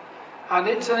Martinside, and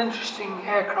it's an interesting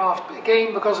aircraft,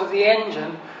 again because of the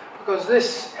engine, because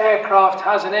this aircraft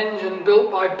has an engine built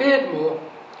by Beardmore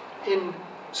in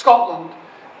Scotland.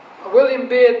 William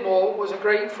Beardmore was a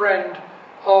great friend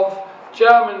of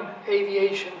German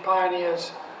aviation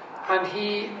pioneers, and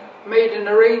he made an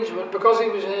arrangement, because he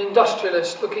was an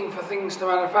industrialist looking for things to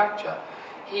manufacture.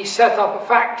 He set up a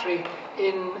factory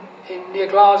near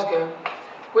Glasgow,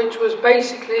 which was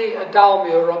basically a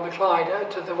Dalmuir on the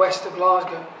Clyde to the west of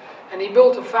Glasgow. And he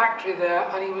built a factory there,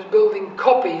 and he was building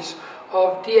copies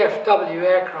of DFW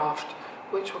aircraft,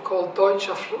 which were called Deutsche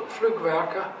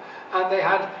Flugwerke, and they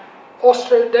had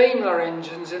Austro-Daimler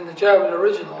engines in the German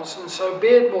originals, and so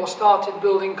Beardmore started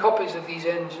building copies of these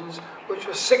engines, which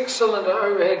were 6-cylinder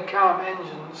overhead cam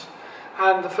engines,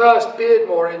 and the first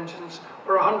Beardmore engines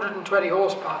were 120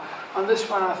 horsepower, and this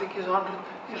one I think is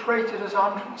rated as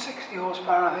 160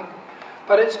 horsepower, I think.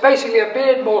 But it's basically a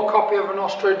Beardmore copy of an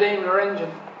Austro-Daimler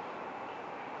engine.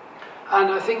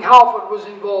 And I think Halford was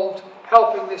involved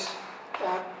helping this,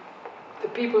 the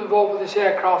people involved with this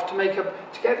aircraft to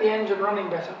get the engine running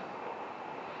better.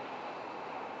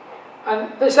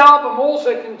 And this album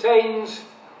also contains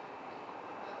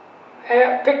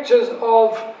pictures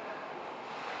of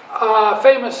a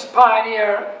famous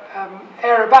pioneer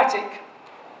aerobatic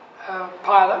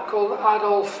pilot called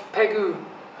Adolphe Pégu.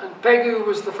 And Pégu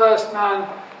was the first man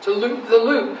to loop the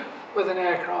loop with an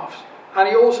aircraft. And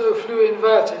he also flew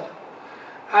inverted.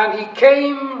 And he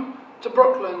came to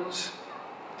Brooklands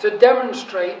to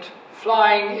demonstrate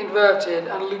flying inverted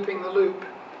and looping the loop.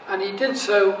 And he did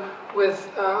so with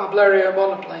a Blériot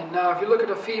monoplane. Now, if you look at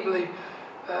a feebly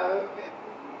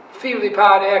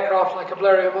powered aircraft like a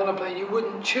Blériot monoplane, you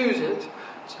wouldn't choose it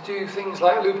to do things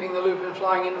like looping the loop and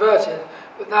flying inverted,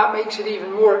 but that makes it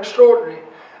even more extraordinary.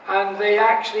 And they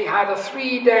actually had a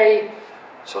 3-day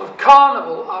sort of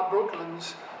carnival at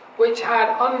Brooklands, which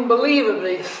had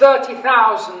unbelievably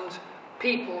 30,000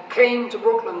 people came to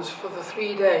Brooklands for the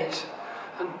 3 days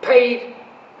and paid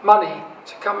money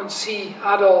to come and see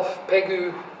Adolphe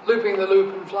Pégu looping the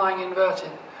loop and flying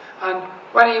inverted. And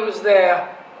when he was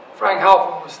there, Frank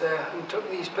Halford was there and took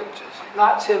these pictures. And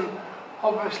that's him,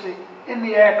 obviously, in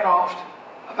the aircraft,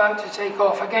 about to take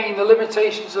off. Again, the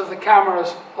limitations of the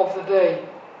cameras of the day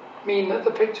mean that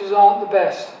the pictures aren't the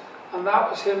best. And that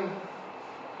was him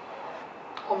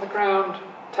on the ground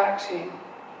taxiing.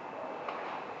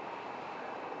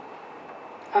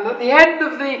 And at the end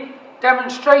of the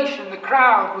demonstration, the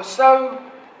crowd was so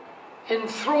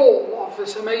enthralled of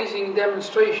this amazing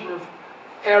demonstration of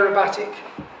aerobatic.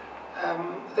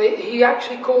 He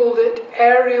actually called it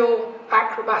aerial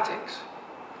acrobatics.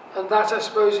 And that, I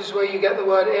suppose, is where you get the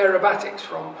word aerobatics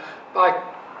from, by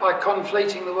by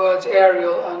conflating the words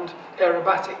aerial and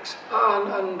aerobatics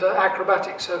and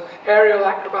acrobatics. So aerial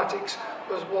acrobatics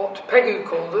was what Pegu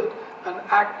called it, and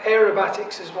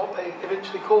aerobatics is what they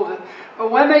eventually called it. But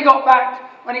when he got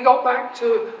back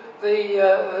to the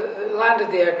landed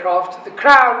the aircraft, the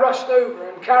crowd rushed over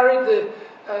and carried the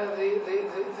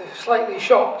slightly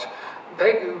shocked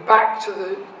Pegu back to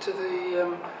the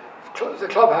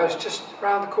clubhouse just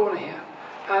round the corner here,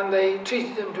 and they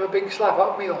treated him to a big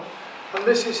slap-up meal. And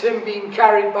this is him being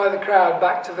carried by the crowd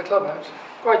back to the clubhouse.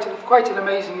 Quite an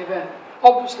amazing event.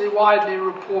 Obviously widely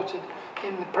reported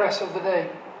in the press of the day.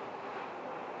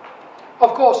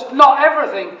 Of course, not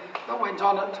everything that went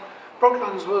on at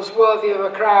Brooklands was worthy of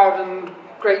a crowd and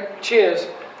great cheers,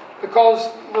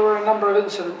 because there were a number of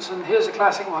incidents, and here's a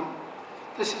classic one.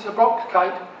 This is a Brock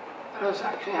kite that has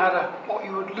actually had what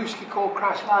you would loosely call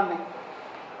crash landing.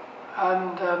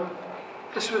 And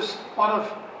this was one of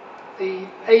the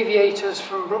aviators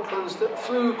from Brooklands that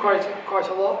flew quite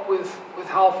a lot with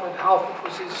Halford. Halford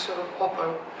was his sort of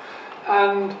oppo.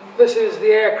 And this is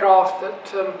the aircraft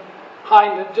that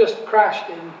Hind had just crashed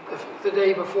in the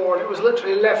day before, and it was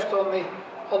literally left on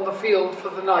the field for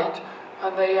the night,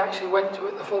 and they actually went to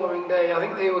it the following day. I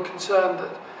think they were concerned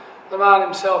that the man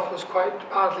himself was quite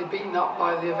badly beaten up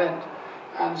by the event,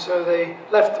 and so they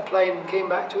left the plane and came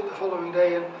back to it the following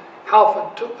day, and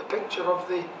Halford took the picture of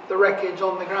the wreckage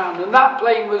on the ground, and that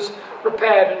plane was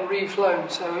repaired and reflown,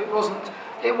 so it wasn't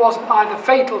either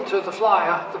fatal to the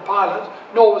flyer, the pilot,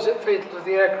 nor was it fatal to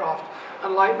the aircraft.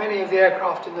 And like many of the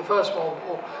aircraft in the First World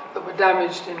War that were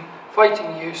damaged in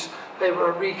fighting use, they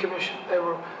were recommissioned, they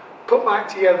were put back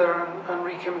together and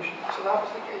recommissioned. So that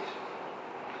was the case.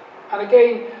 And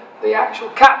again, the actual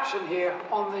caption here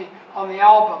on the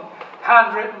album,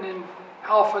 handwritten in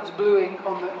Halford's bluing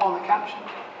on the caption,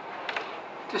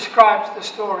 describes the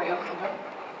story a little bit.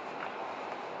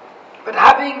 But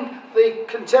having the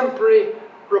contemporary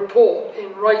report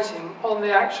in writing on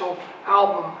the actual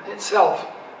album itself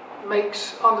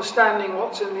makes understanding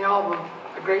what's in the album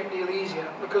a great deal easier,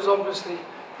 because obviously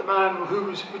the man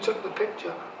who took the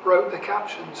picture wrote the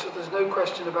caption, so there's no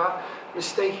question about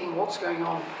mistaking what's going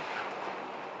on.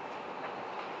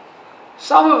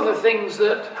 Some of the things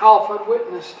that Halford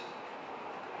witnessed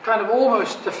kind of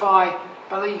almost defy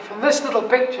belief. And this little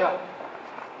picture,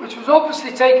 which was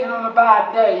obviously taken on a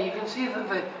bad day, you can see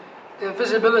that the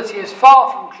visibility is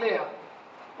far from clear.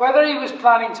 Whether he was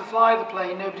planning to fly the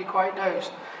plane, nobody quite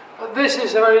knows. But this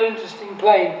is a very interesting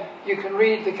plane. You can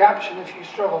read the caption if you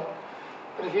struggle.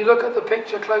 But if you look at the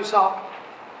picture close up,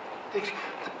 the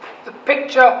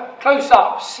picture close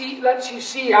up lets you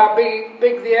see how big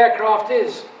the aircraft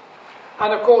is.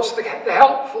 And of course, the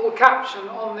helpful caption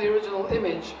on the original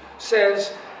image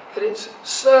says that it's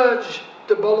Serge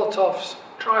de Bolotov's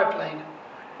triplane.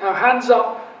 Now, hands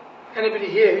up, anybody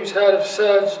here who's heard of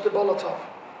Serge de Bolotov?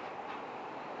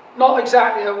 Not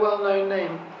exactly a well-known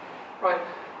name, right?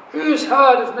 Who's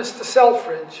heard of Mr.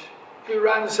 Selfridge, who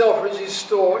ran Selfridge's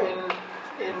store in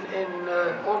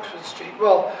Oxford Street?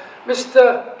 Well,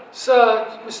 Mr.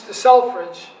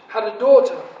 Selfridge had a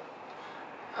daughter,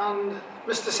 and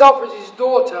Mr. Selfridge's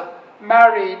daughter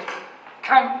married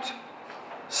Count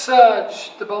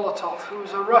Serge de Bolotov, who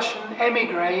was a Russian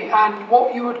émigré and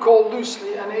what you would call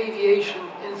loosely an aviation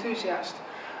enthusiast.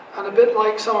 And a bit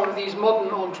like some of these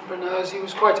modern entrepreneurs, he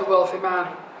was quite a wealthy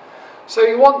man. So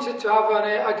he wanted to have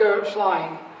a go at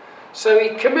flying. So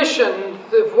he commissioned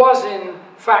the Voisin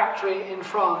factory in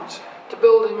France to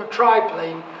build him a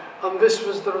triplane, and this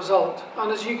was the result.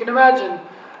 And as you can imagine,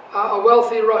 a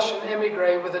wealthy Russian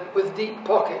émigré with deep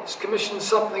pockets commissioned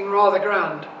something rather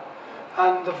grand.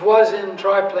 And the Voisin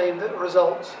triplane that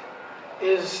results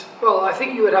is, well, I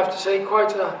think you would have to say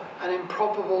quite an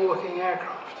improbable looking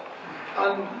aircraft.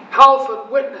 And Halford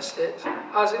witnessed it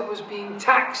as it was being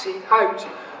taxied out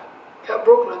at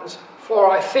Brooklands for,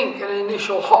 I think, an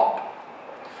initial hop.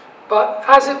 But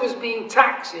as it was being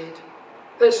taxied,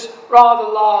 this rather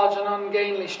large and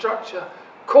ungainly structure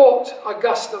caught a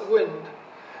gust of wind,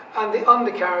 and the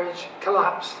undercarriage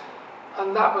collapsed,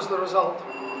 and that was the result.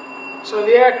 So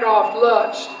the aircraft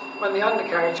lurched when the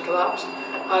undercarriage collapsed,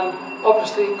 and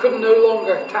obviously could no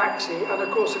longer taxi, and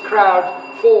of course a crowd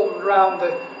formed around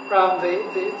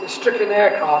the stricken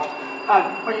aircraft.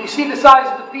 And when you see the size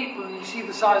of the people and you see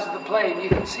the size of the plane, you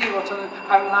can see what an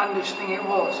outlandish thing it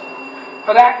was.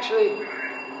 But actually,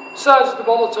 Serge de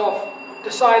Bolotov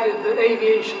decided that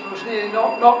aviation was really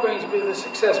not going to be the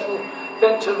successful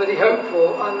venture that he hoped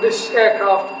for, and this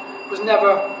aircraft was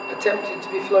never attempted to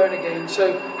be flown again.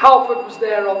 So Halford was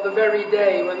there on the very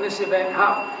day when this event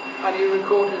happened, and he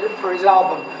recorded it for his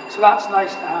album. So that's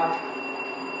nice to have.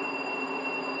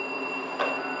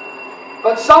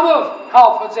 But some of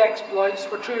Halford's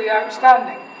exploits were truly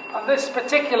outstanding, and this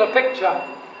particular picture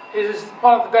is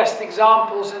one of the best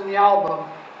examples in the album.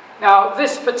 Now,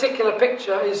 this particular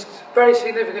picture is very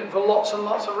significant for lots and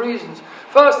lots of reasons.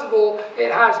 First of all,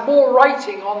 it has more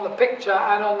writing on the picture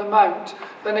and on the mount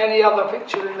than any other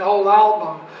picture in the whole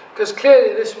album, because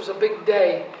clearly this was a big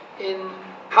day in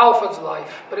Halford's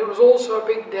life, but it was also a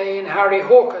big day in Harry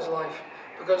Hawker's life,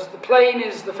 because the plane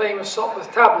is the famous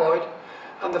Sopwith tabloid,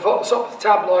 and the Sopwith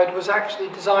tabloid was actually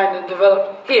designed and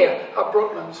developed here at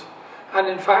Brooklands. And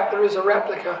in fact, there is a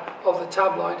replica of the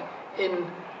tabloid in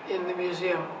the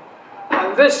museum.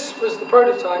 And this was the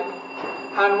prototype.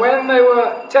 And when they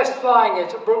were test flying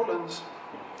it at Brooklands,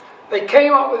 they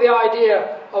came up with the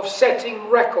idea of setting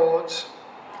records,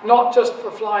 not just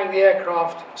for flying the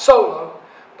aircraft solo,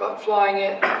 but flying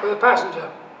it with a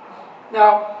passenger.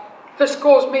 Now, this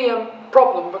caused me a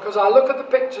problem, because I look at the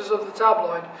pictures of the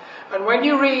tabloid, and when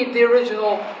you read the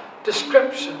original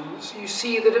descriptions, you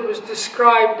see that it was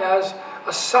described as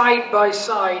a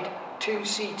side-by-side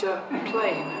two-seater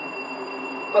plane.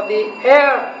 But the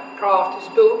aircraft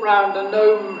is built round a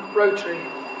Gnome rotary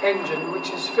engine,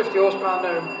 which is 50 horsepower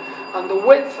Gnome, and the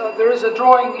width, there is a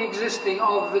drawing existing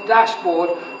of the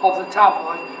dashboard of the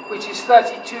tabloid, which is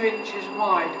 32 inches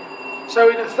wide. So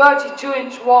in a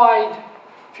 32-inch wide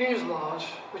fuselage,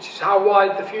 which is how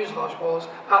wide the fuselage was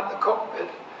at the cockpit,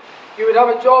 you would have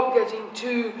a job getting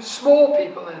two small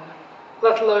people in,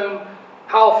 let alone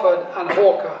Halford and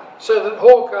Hawker, so that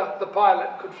Hawker, the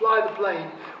pilot, could fly the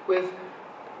plane with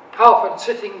Halford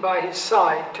sitting by his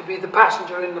side to be the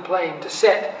passenger in the plane, to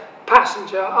set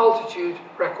passenger altitude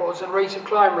records and rate of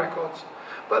climb records.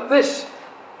 But this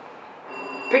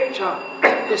picture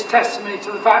is testimony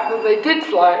to the fact that they did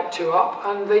fly it 2 up,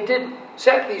 and they did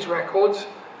set these records,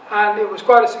 and it was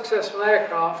quite a successful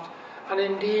aircraft. And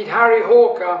indeed, Harry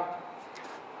Hawker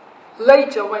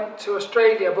later went to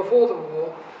Australia before the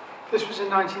war. This was in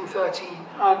 1913,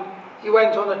 and he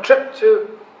went on a trip to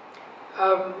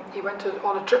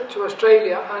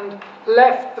Australia and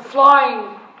left the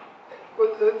flying,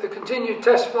 with the continued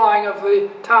test flying of the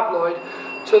tabloid,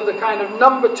 to the kind of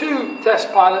number 2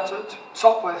 test pilot at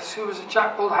Sopwith, who was a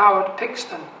chap called Howard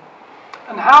Pixton.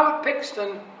 And Howard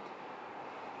Pixton,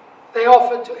 they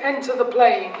offered to enter the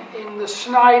plane in the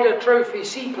Schneider Trophy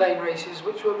seaplane races,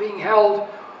 which were being held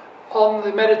on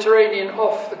the Mediterranean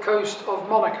off the coast of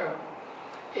Monaco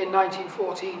in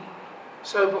 1914.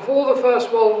 So before the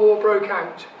First World War broke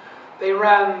out, they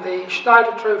ran the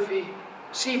Schneider Trophy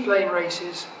seaplane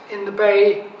races in the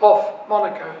bay off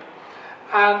Monaco.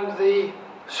 And the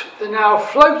now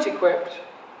float-equipped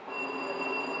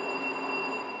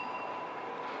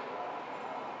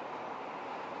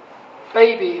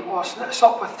baby, or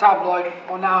Sopwith tabloid,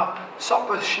 or now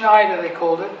Sopwith Schneider they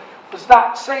called it, was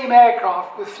that same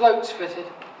aircraft with floats fitted,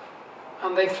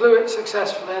 and they flew it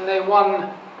successfully, and they won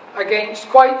against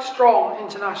quite strong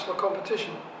international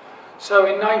competition. So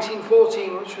in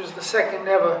 1914, which was the second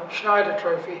ever Schneider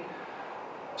Trophy,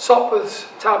 Sopwith's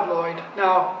tabloid,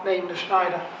 now named the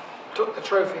Schneider, took the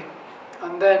trophy.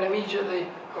 And then immediately,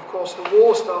 of course, the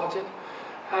war started,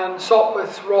 and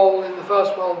Sopwith's role in the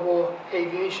First World War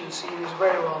aviation scene is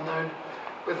very well known,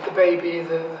 with the baby,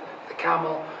 the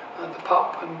camel, and the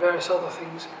pup, and various other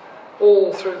things.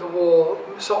 All through the war,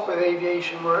 Sopwith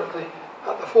Aviation were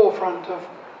at the forefront of,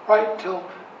 right till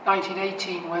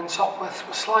 1918, when Sopwith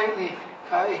was slightly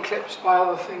eclipsed by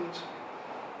other things.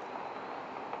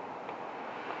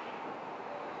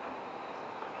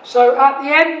 So at the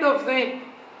end of the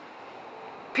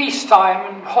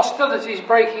peacetime and hostilities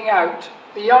breaking out,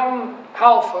 the young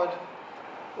Halford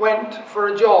went for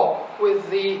a job with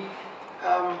the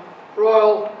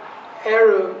Royal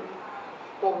Aero,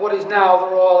 or what is now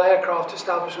the Royal Aircraft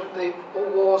Establishment,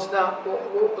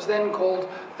 what was then called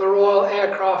the Royal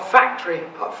Aircraft Factory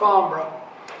at Farnborough.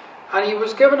 And he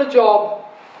was given a job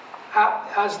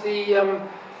as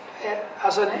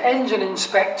an engine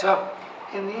inspector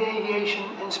in the Aviation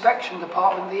Inspection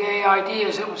Department, the AID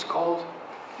as it was called,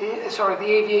 the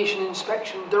Aviation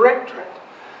Inspection Directorate.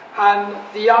 And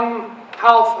the young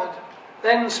Halford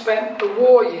then spent the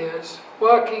war years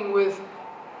working with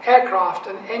aircraft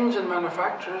and engine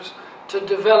manufacturers to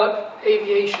develop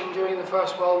aviation during the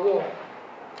First World War.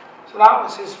 So that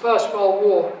was his First World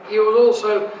War. He was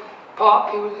also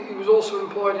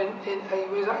employed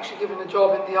he was actually given a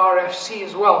job in the RFC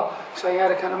as well, so he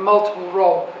had a kind of multiple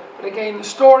role. But again, the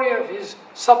story of his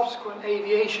subsequent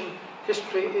aviation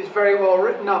history is very well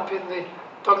written up in the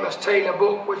Douglas Taylor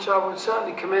book, which I would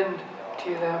certainly commend to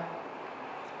you there.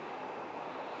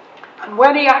 And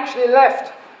when he actually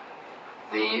left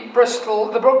the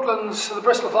Bristol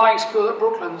Flying School at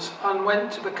Brooklands and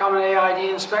went to become an AID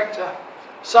inspector,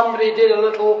 somebody did a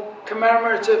little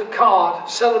commemorative card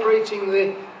celebrating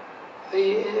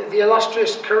the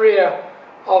illustrious career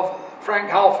of Frank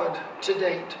Halford to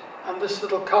date. And this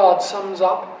little card sums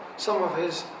up some of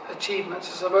his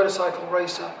achievements as a motorcycle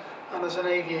racer and as an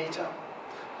aviator.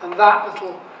 And that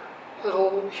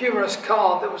little humorous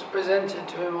card that was presented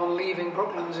to him on leaving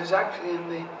Brooklands is actually in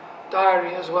the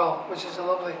diary as well, which is a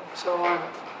lovely survivor.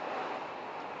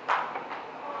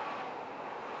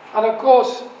 And of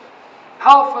course,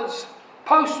 Halford's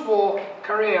post-war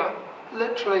career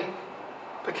literally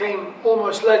became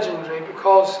almost legendary,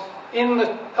 because in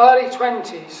the early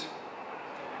 20s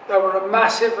there was a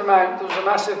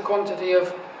massive quantity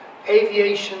of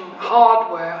aviation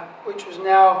hardware which was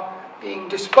now being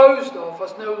disposed of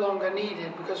as no longer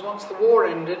needed, because once the war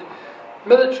ended,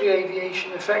 military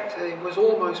aviation effectively was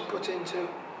almost put into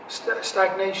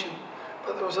stagnation.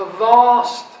 But there was a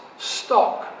vast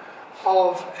stock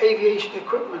of aviation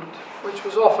equipment which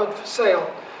was offered for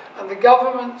sale, and the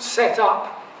government set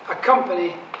up a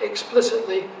company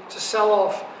explicitly to sell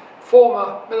off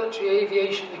former military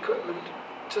aviation equipment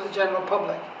to the general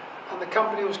public, and the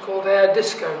company was called Air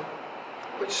Disco,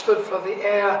 which stood for the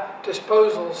Air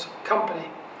Disposals Company.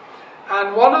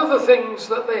 And one of the things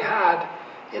that they had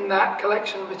in that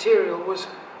collection of material was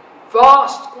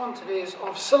vast quantities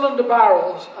of cylinder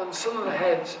barrels and cylinder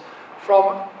heads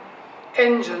from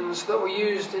engines that were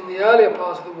used in the earlier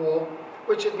part of the war,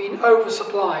 which had been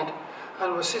oversupplied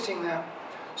and were sitting there.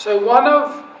 So one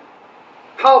of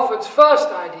Halford's first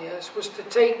ideas was to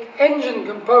take engine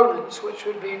components which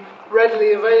would be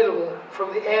readily available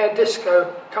from the Air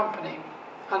Disco Company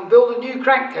and build a new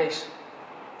crankcase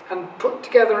and put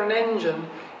together an engine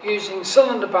using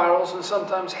cylinder barrels and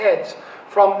sometimes heads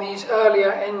from these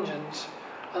earlier engines.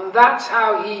 And that's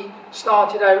how he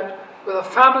started out with a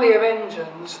family of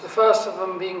engines, the first of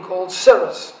them being called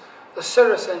Cirrus, the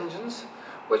Cirrus engines,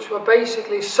 which were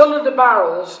basically cylinder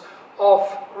barrels of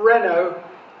Renault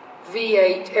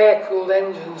V8 air-cooled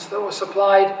engines that were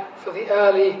supplied for the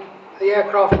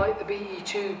aircraft like the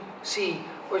BE-2C,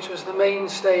 which was the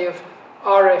mainstay of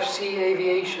RFC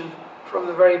aviation from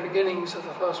the very beginnings of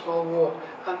the First World War.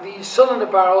 And these cylinder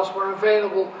barrels were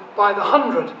available by the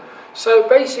hundred. So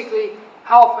basically,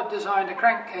 Halford designed a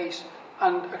crankcase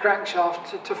and a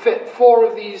crankshaft to fit 4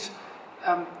 of these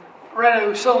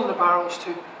Renault cylinder barrels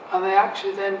to, and they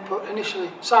actually then put initially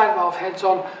side valve heads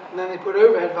on, and then they put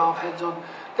overhead valve heads on.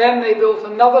 Then they built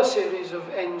another series of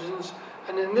engines,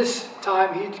 and in this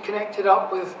time he'd connected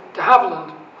up with de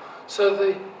Havilland. So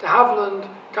the de Havilland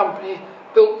company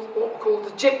built what were called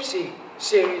the Gipsy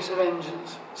series of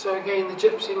engines. So again, the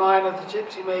Gipsy Minor, the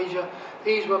Gipsy Major,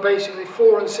 these were basically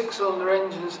 4 and 6 cylinder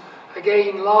engines,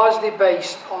 again largely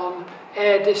based on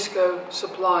Air Disco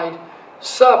supplied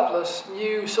surplus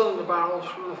new cylinder barrels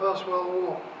from the First World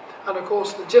War. And of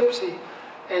course the Gipsy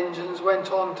engines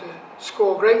went on to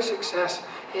score great success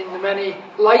in the many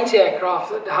light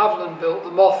aircraft that de Havilland built,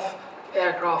 the Moth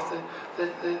aircraft,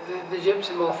 the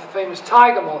Gipsy Moth, the famous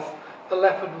Tiger Moth, the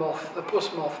Leopard Moth, the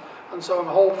Puss Moth, and so on, a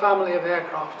whole family of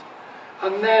aircraft.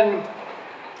 And then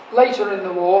later in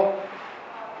the war,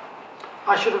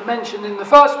 I should have mentioned in the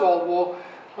First World War,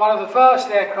 one of the first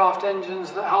aircraft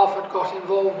engines that Halford got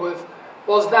involved with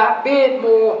was that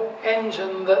Beardmore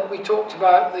engine that we talked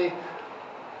about, the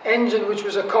engine which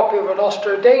was a copy of an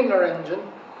Austro-Daimler engine.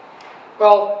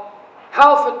 Well,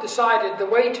 Halford decided the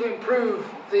way to improve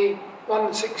the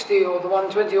 160 or the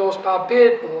 120 horsepower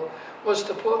Beardmore was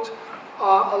to put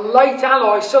a light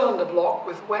alloy cylinder block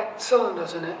with wet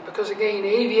cylinders in it, because again,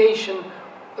 aviation,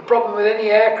 the problem with any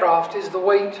aircraft is the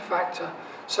weight factor.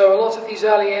 So a lot of these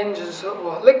early engines that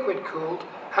were liquid cooled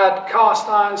had cast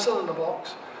iron cylinder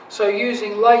blocks. So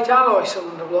using light alloy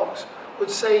cylinder blocks would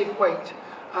save weight.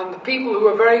 And the people who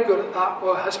were very good at that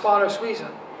were Hispano-Suiza.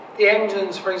 The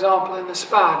engines, for example, in the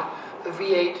SPAD, the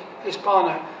V8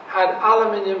 Hispano, had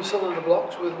aluminium cylinder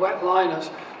blocks with wet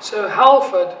liners. So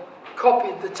Halford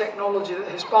copied the technology that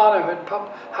Hispano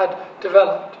had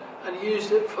developed and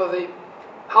used it for the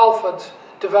Halford's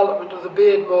development of the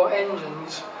Beardmore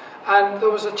engines. And there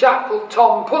was a chap called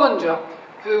Tom Pullinger,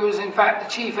 who was in fact the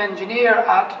chief engineer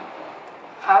at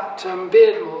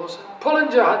Beardmore's.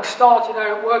 Pullinger had started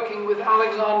out working with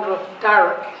Alexandre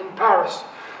Darrick in Paris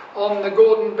on the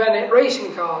Gordon Bennett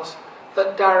racing cars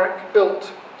that Darrick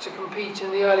built to compete in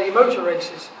the early motor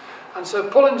races. And so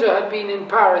Pullinger had been in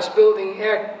Paris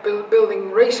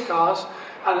building race cars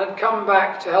and had come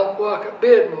back to help work at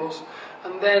Beardmore's,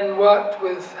 and then worked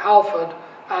with Halford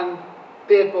and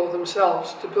Beardmore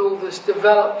themselves to build this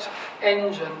developed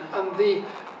engine. And the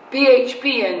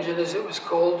BHP engine, as it was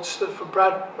called, stood for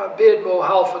Beardmore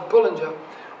Halford Pullinger,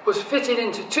 was fitted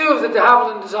into two of the de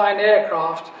Havilland designed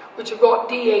aircraft, which have got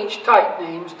DH type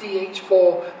names,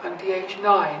 DH4 and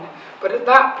DH9, but at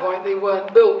that point they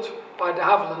weren't built by de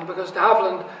Havilland, because de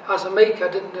Havilland as a maker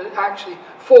didn't actually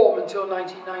form until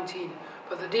 1919.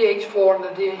 But the DH4 and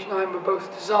the DH9 were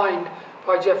both designed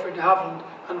by Geoffrey de Havilland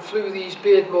and flew these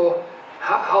Beardmore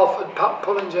Halford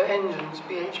Pullinger engines,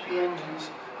 BHP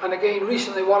engines. And again,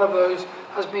 recently one of those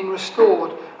has been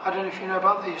restored. I don't know if you know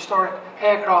about the historic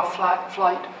aircraft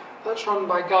flight that's run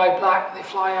by Guy Black. They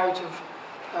fly out of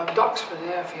Duxford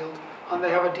Airfield, and they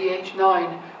have a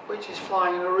DH9 which is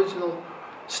flying an original,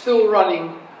 still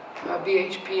running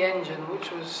BHP engine,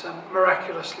 which was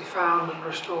miraculously found and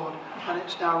restored, and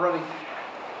it's now running.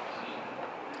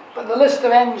 But the list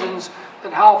of engines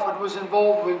that Halford was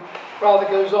involved with rather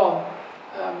goes on.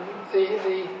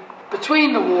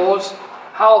 Between the wars,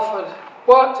 Halford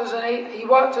worked as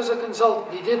a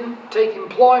consultant. He didn't take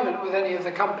employment with any of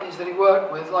the companies that he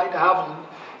worked with, like de Havilland.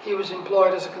 He was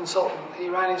employed as a consultant. He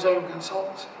ran his own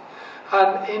consultancy.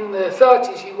 And in the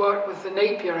 30s, he worked with the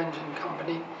Napier Engine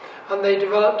Company, and they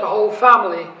developed a whole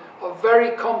family of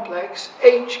very complex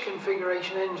H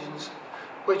configuration engines,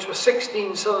 which were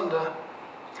 16-cylinder,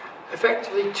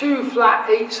 effectively two flat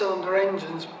 8-cylinder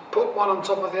engines put one on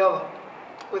top of the other,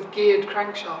 with geared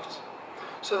crankshafts.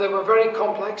 So they were very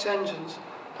complex engines,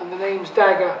 and the names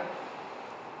Dagger,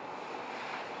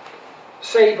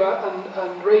 Sabre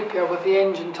and Rapier were the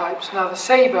engine types. Now the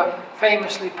Sabre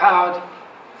famously powered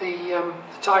the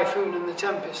Typhoon and the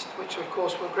Tempest, which of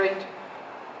course were great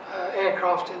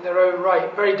aircraft in their own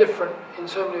right, very different in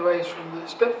so many ways from the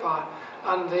Spitfire.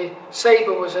 And the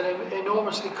Sabre was an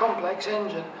enormously complex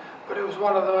engine, but it was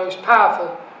one of the most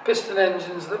powerful piston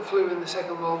engines that flew in the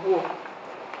Second World War.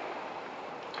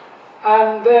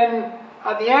 And then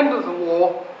at the end of the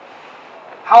war,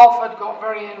 Halford got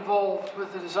very involved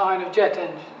with the design of jet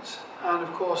engines. And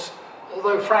of course,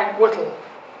 although Frank Whittle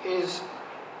is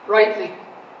rightly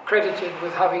credited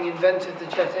with having invented the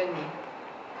jet engine,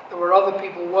 there were other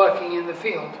people working in the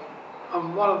field.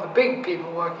 And one of the big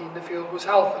people working in the field was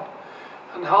Halford.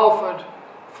 And Halford,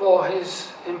 for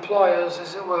his employers,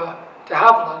 as it were, de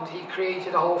Havilland, he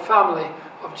created a whole family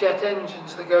of jet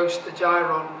engines, the Ghost, the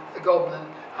Gyron, the Goblin,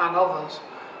 and others,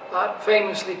 that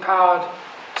famously powered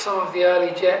some of the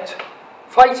early jet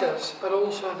fighters, but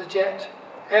also the jet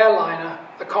airliner,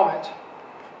 the Comet,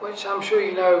 which I'm sure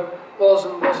you know was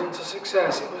and wasn't a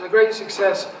success. It was a great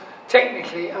success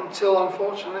technically until,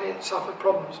 unfortunately, it suffered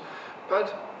problems. But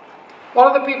one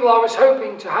of the people I was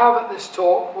hoping to have at this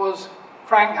talk was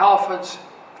Frank Halford's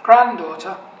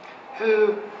granddaughter,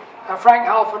 who Frank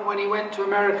Halford, when he went to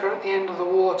America at the end of the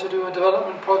war to do a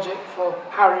development project for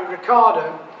Harry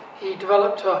Ricardo, he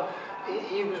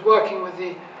was working with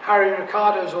the Harry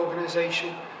Ricardo's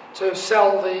organisation to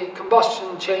sell the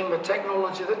combustion chamber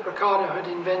technology that Ricardo had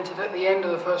invented at the end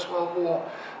of the First World War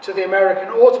to the American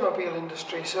automobile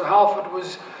industry. So Halford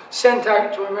was sent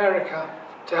out to America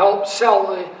to help sell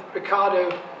the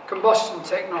Ricardo combustion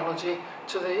technology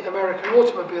to the American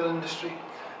automobile industry.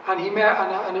 And he met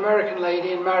an American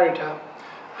lady and married her,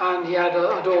 and he had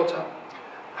a daughter.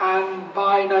 And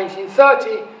by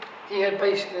 1930, he had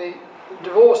basically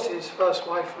divorced his first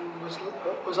wife and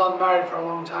was unmarried for a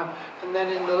long time. And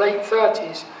then in the late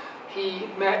 30s, he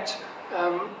met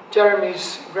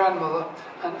Jeremy's grandmother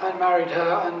and married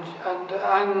her. And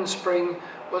Anne Spring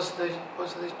was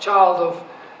the child of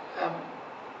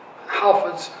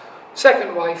Halford's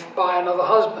second wife by another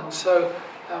husband. So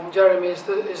Jeremy is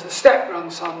the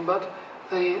step-grandson, but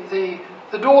the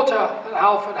daughter that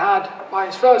Halford had by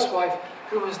his first wife,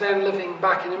 who was then living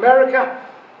back in America,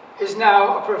 is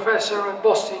now a professor at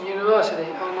Boston University.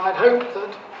 And I'd hoped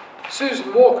that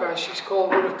Susan Walker, as she's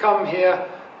called, would have come here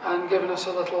and given us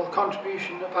a little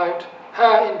contribution about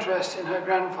her interest in her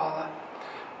grandfather.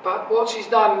 But what she's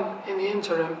done in the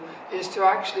interim is to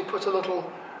actually put a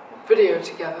little video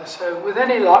together. So with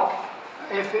any luck,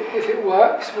 if it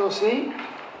works, we'll see.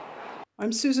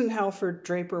 I'm Susan Halford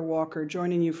Draper Walker,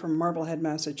 joining you from Marblehead,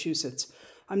 Massachusetts.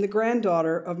 I'm the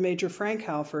granddaughter of Major Frank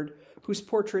Halford, whose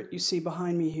portrait you see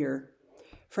behind me here.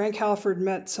 Frank Halford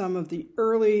met some of the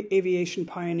early aviation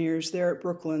pioneers there at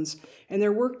Brooklands, and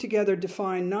their work together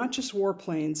defined not just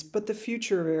warplanes, but the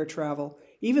future of air travel,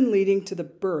 even leading to the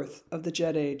birth of the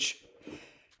jet age.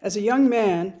 As a young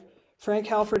man, Frank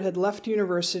Halford had left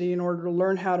university in order to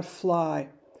learn how to fly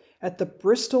at the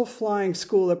Bristol Flying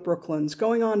School at Brooklands,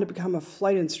 going on to become a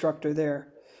flight instructor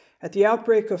there. At the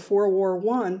outbreak of World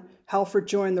War I, Halford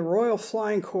joined the Royal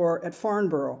Flying Corps at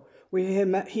Farnborough,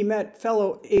 where he met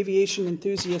fellow aviation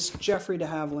enthusiast Geoffrey de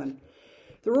Havilland.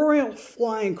 The Royal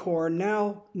Flying Corps,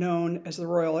 now known as the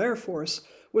Royal Air Force,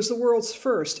 was the world's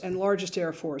first and largest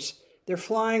air force. Their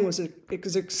flying was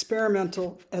as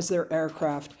experimental as their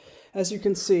aircraft. As you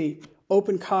can see,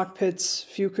 open cockpits,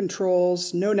 few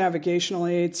controls, no navigational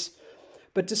aids.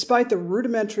 But despite the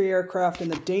rudimentary aircraft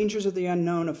and the dangers of the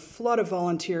unknown, a flood of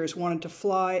volunteers wanted to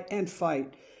fly and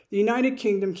fight. The United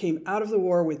Kingdom came out of the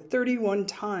war with 31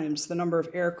 times the number of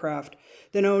aircraft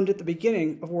than owned at the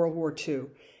beginning of World War II,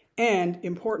 and,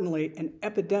 importantly, an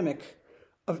epidemic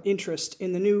of interest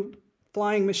in the new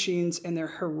flying machines and their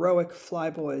heroic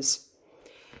flyboys.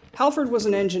 Halford was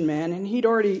an engine man, and he'd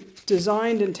already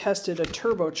designed and tested a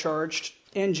turbocharged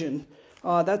engine.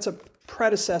 That's a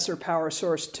predecessor power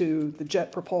source to the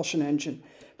jet propulsion engine,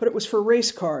 but it was for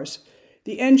race cars.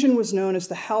 The engine was known as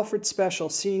the Halford Special,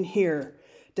 seen here.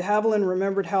 De Havilland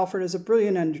remembered Halford as a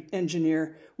brilliant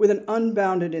engineer with an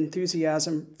unbounded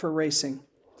enthusiasm for racing.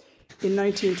 In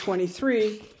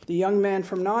 1923, the young man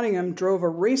from Nottingham drove a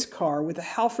race car with a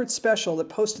Halford Special that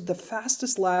posted the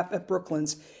fastest lap at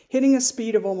Brooklands, hitting a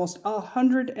speed of almost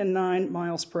 109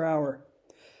 miles per hour.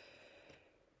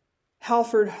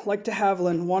 Halford, like de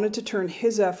Havilland, wanted to turn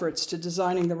his efforts to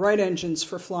designing the right engines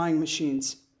for flying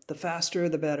machines. The faster,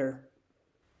 the better.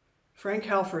 Frank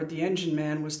Halford, the engine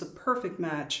man, was the perfect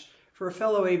match for a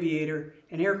fellow aviator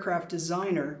and aircraft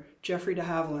designer, Geoffrey de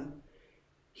Havilland.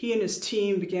 He and his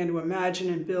team began to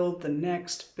imagine and build the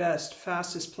next best,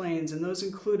 fastest planes, and those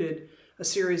included a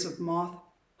series of moth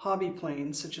hobby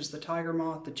planes, such as the Tiger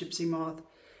Moth, the Gipsy Moth,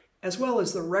 as well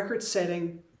as the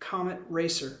record-setting Comet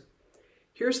Racer.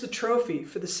 Here's the trophy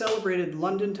for the celebrated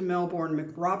London to Melbourne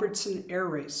McRobertson Air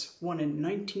Race, won in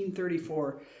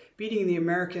 1934, beating the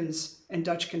Americans and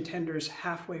Dutch contenders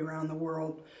halfway around the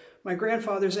world. My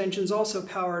grandfather's engines also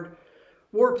powered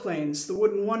warplanes, the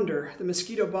Wooden Wonder, the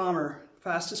Mosquito Bomber,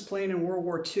 fastest plane in World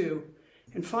War II.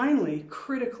 And finally,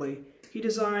 critically, he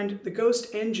designed the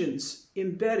Ghost engines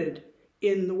embedded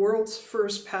in the world's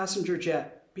first passenger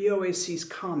jet, BOAC's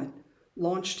Comet,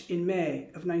 launched in May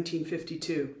of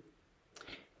 1952.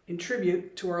 In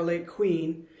tribute to our late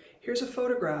Queen, here's a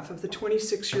photograph of the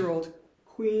 26-year-old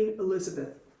Queen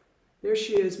Elizabeth. There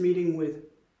she is meeting with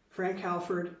Frank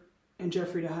Halford and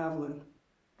Geoffrey de Havilland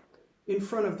in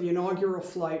front of the inaugural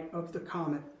flight of the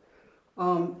Comet.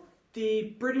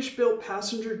 The British-built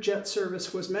passenger jet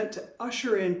service was meant to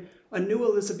usher in a new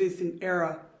Elizabethan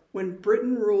era when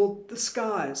Britain ruled the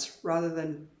skies rather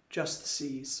than just the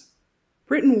seas.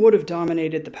 Britain would have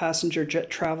dominated the passenger jet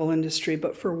travel industry,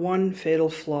 but for one fatal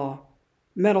flaw: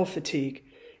 metal fatigue.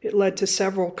 It led to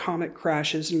several Comet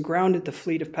crashes and grounded the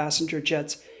fleet of passenger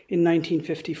jets in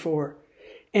 1954.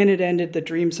 And it ended the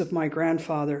dreams of my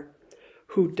grandfather,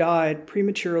 who died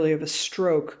prematurely of a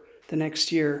stroke the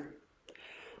next year.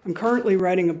 I'm currently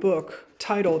writing a book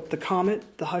titled The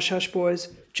Comet, The Hush Hush Boys,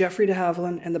 Geoffrey de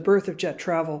Havilland, and the Birth of Jet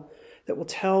Travel that will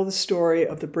tell the story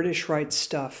of the British right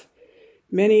stuff,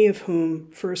 many of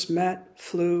whom first met,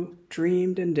 flew,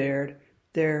 dreamed, and dared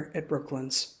there at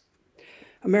Brooklands.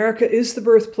 America is the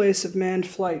birthplace of manned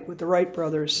flight with the Wright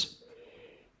brothers,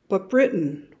 but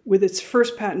Britain, with its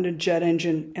first patented jet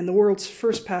engine and the world's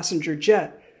first passenger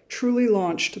jet, truly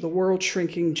launched the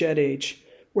world-shrinking jet age,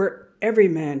 where every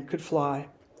man could fly.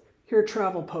 Here are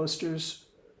travel posters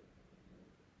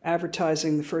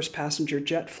advertising the first passenger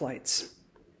jet flights.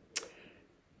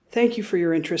 Thank you for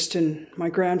your interest in my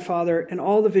grandfather and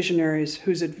all the visionaries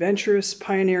whose adventurous,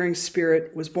 pioneering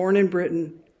spirit was born in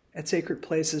Britain at sacred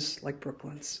places like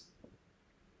Brooklands.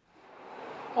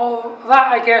 Well,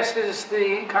 that, I guess, is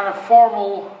the kind of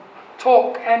formal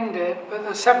talk ended, but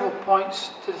there's several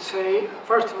points to say.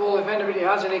 First of all, if anybody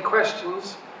has any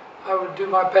questions, I would do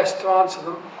my best to answer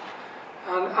them.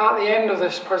 And at the end of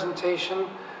this presentation,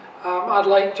 I'd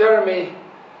like Jeremy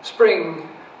Spring,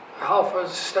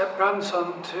 Halford's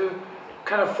step-grandson, to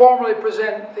kind of formally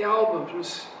present the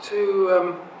albums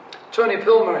to Tony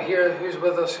Pilmer here, who's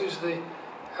with us, who's the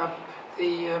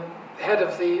head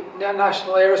of the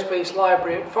National Aerospace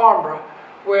Library at Farnborough,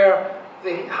 where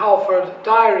the Halford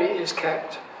diary is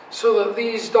kept, so that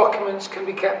these documents can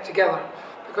be kept together,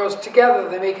 because together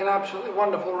they make an absolutely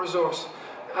wonderful resource.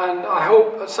 And I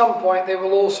hope at some point they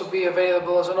will also be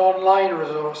available as an online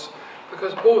resource,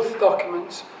 because both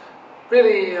documents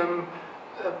really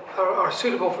are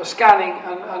suitable for scanning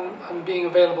and being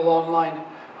available online.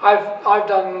 I've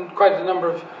done quite a number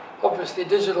of, obviously,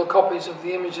 digital copies of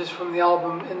the images from the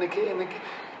album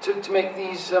to make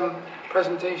these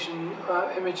presentation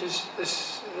images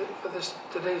for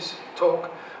today's talk.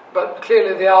 But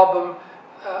clearly the album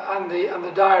and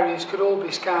the diaries could all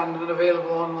be scanned and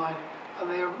available online, and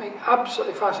they make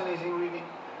absolutely fascinating reading.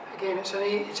 Again, it's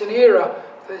an era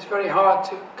it's very hard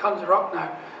to conjure up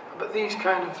now, but these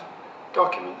kind of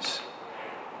documents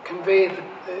convey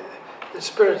the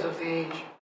spirit of the age.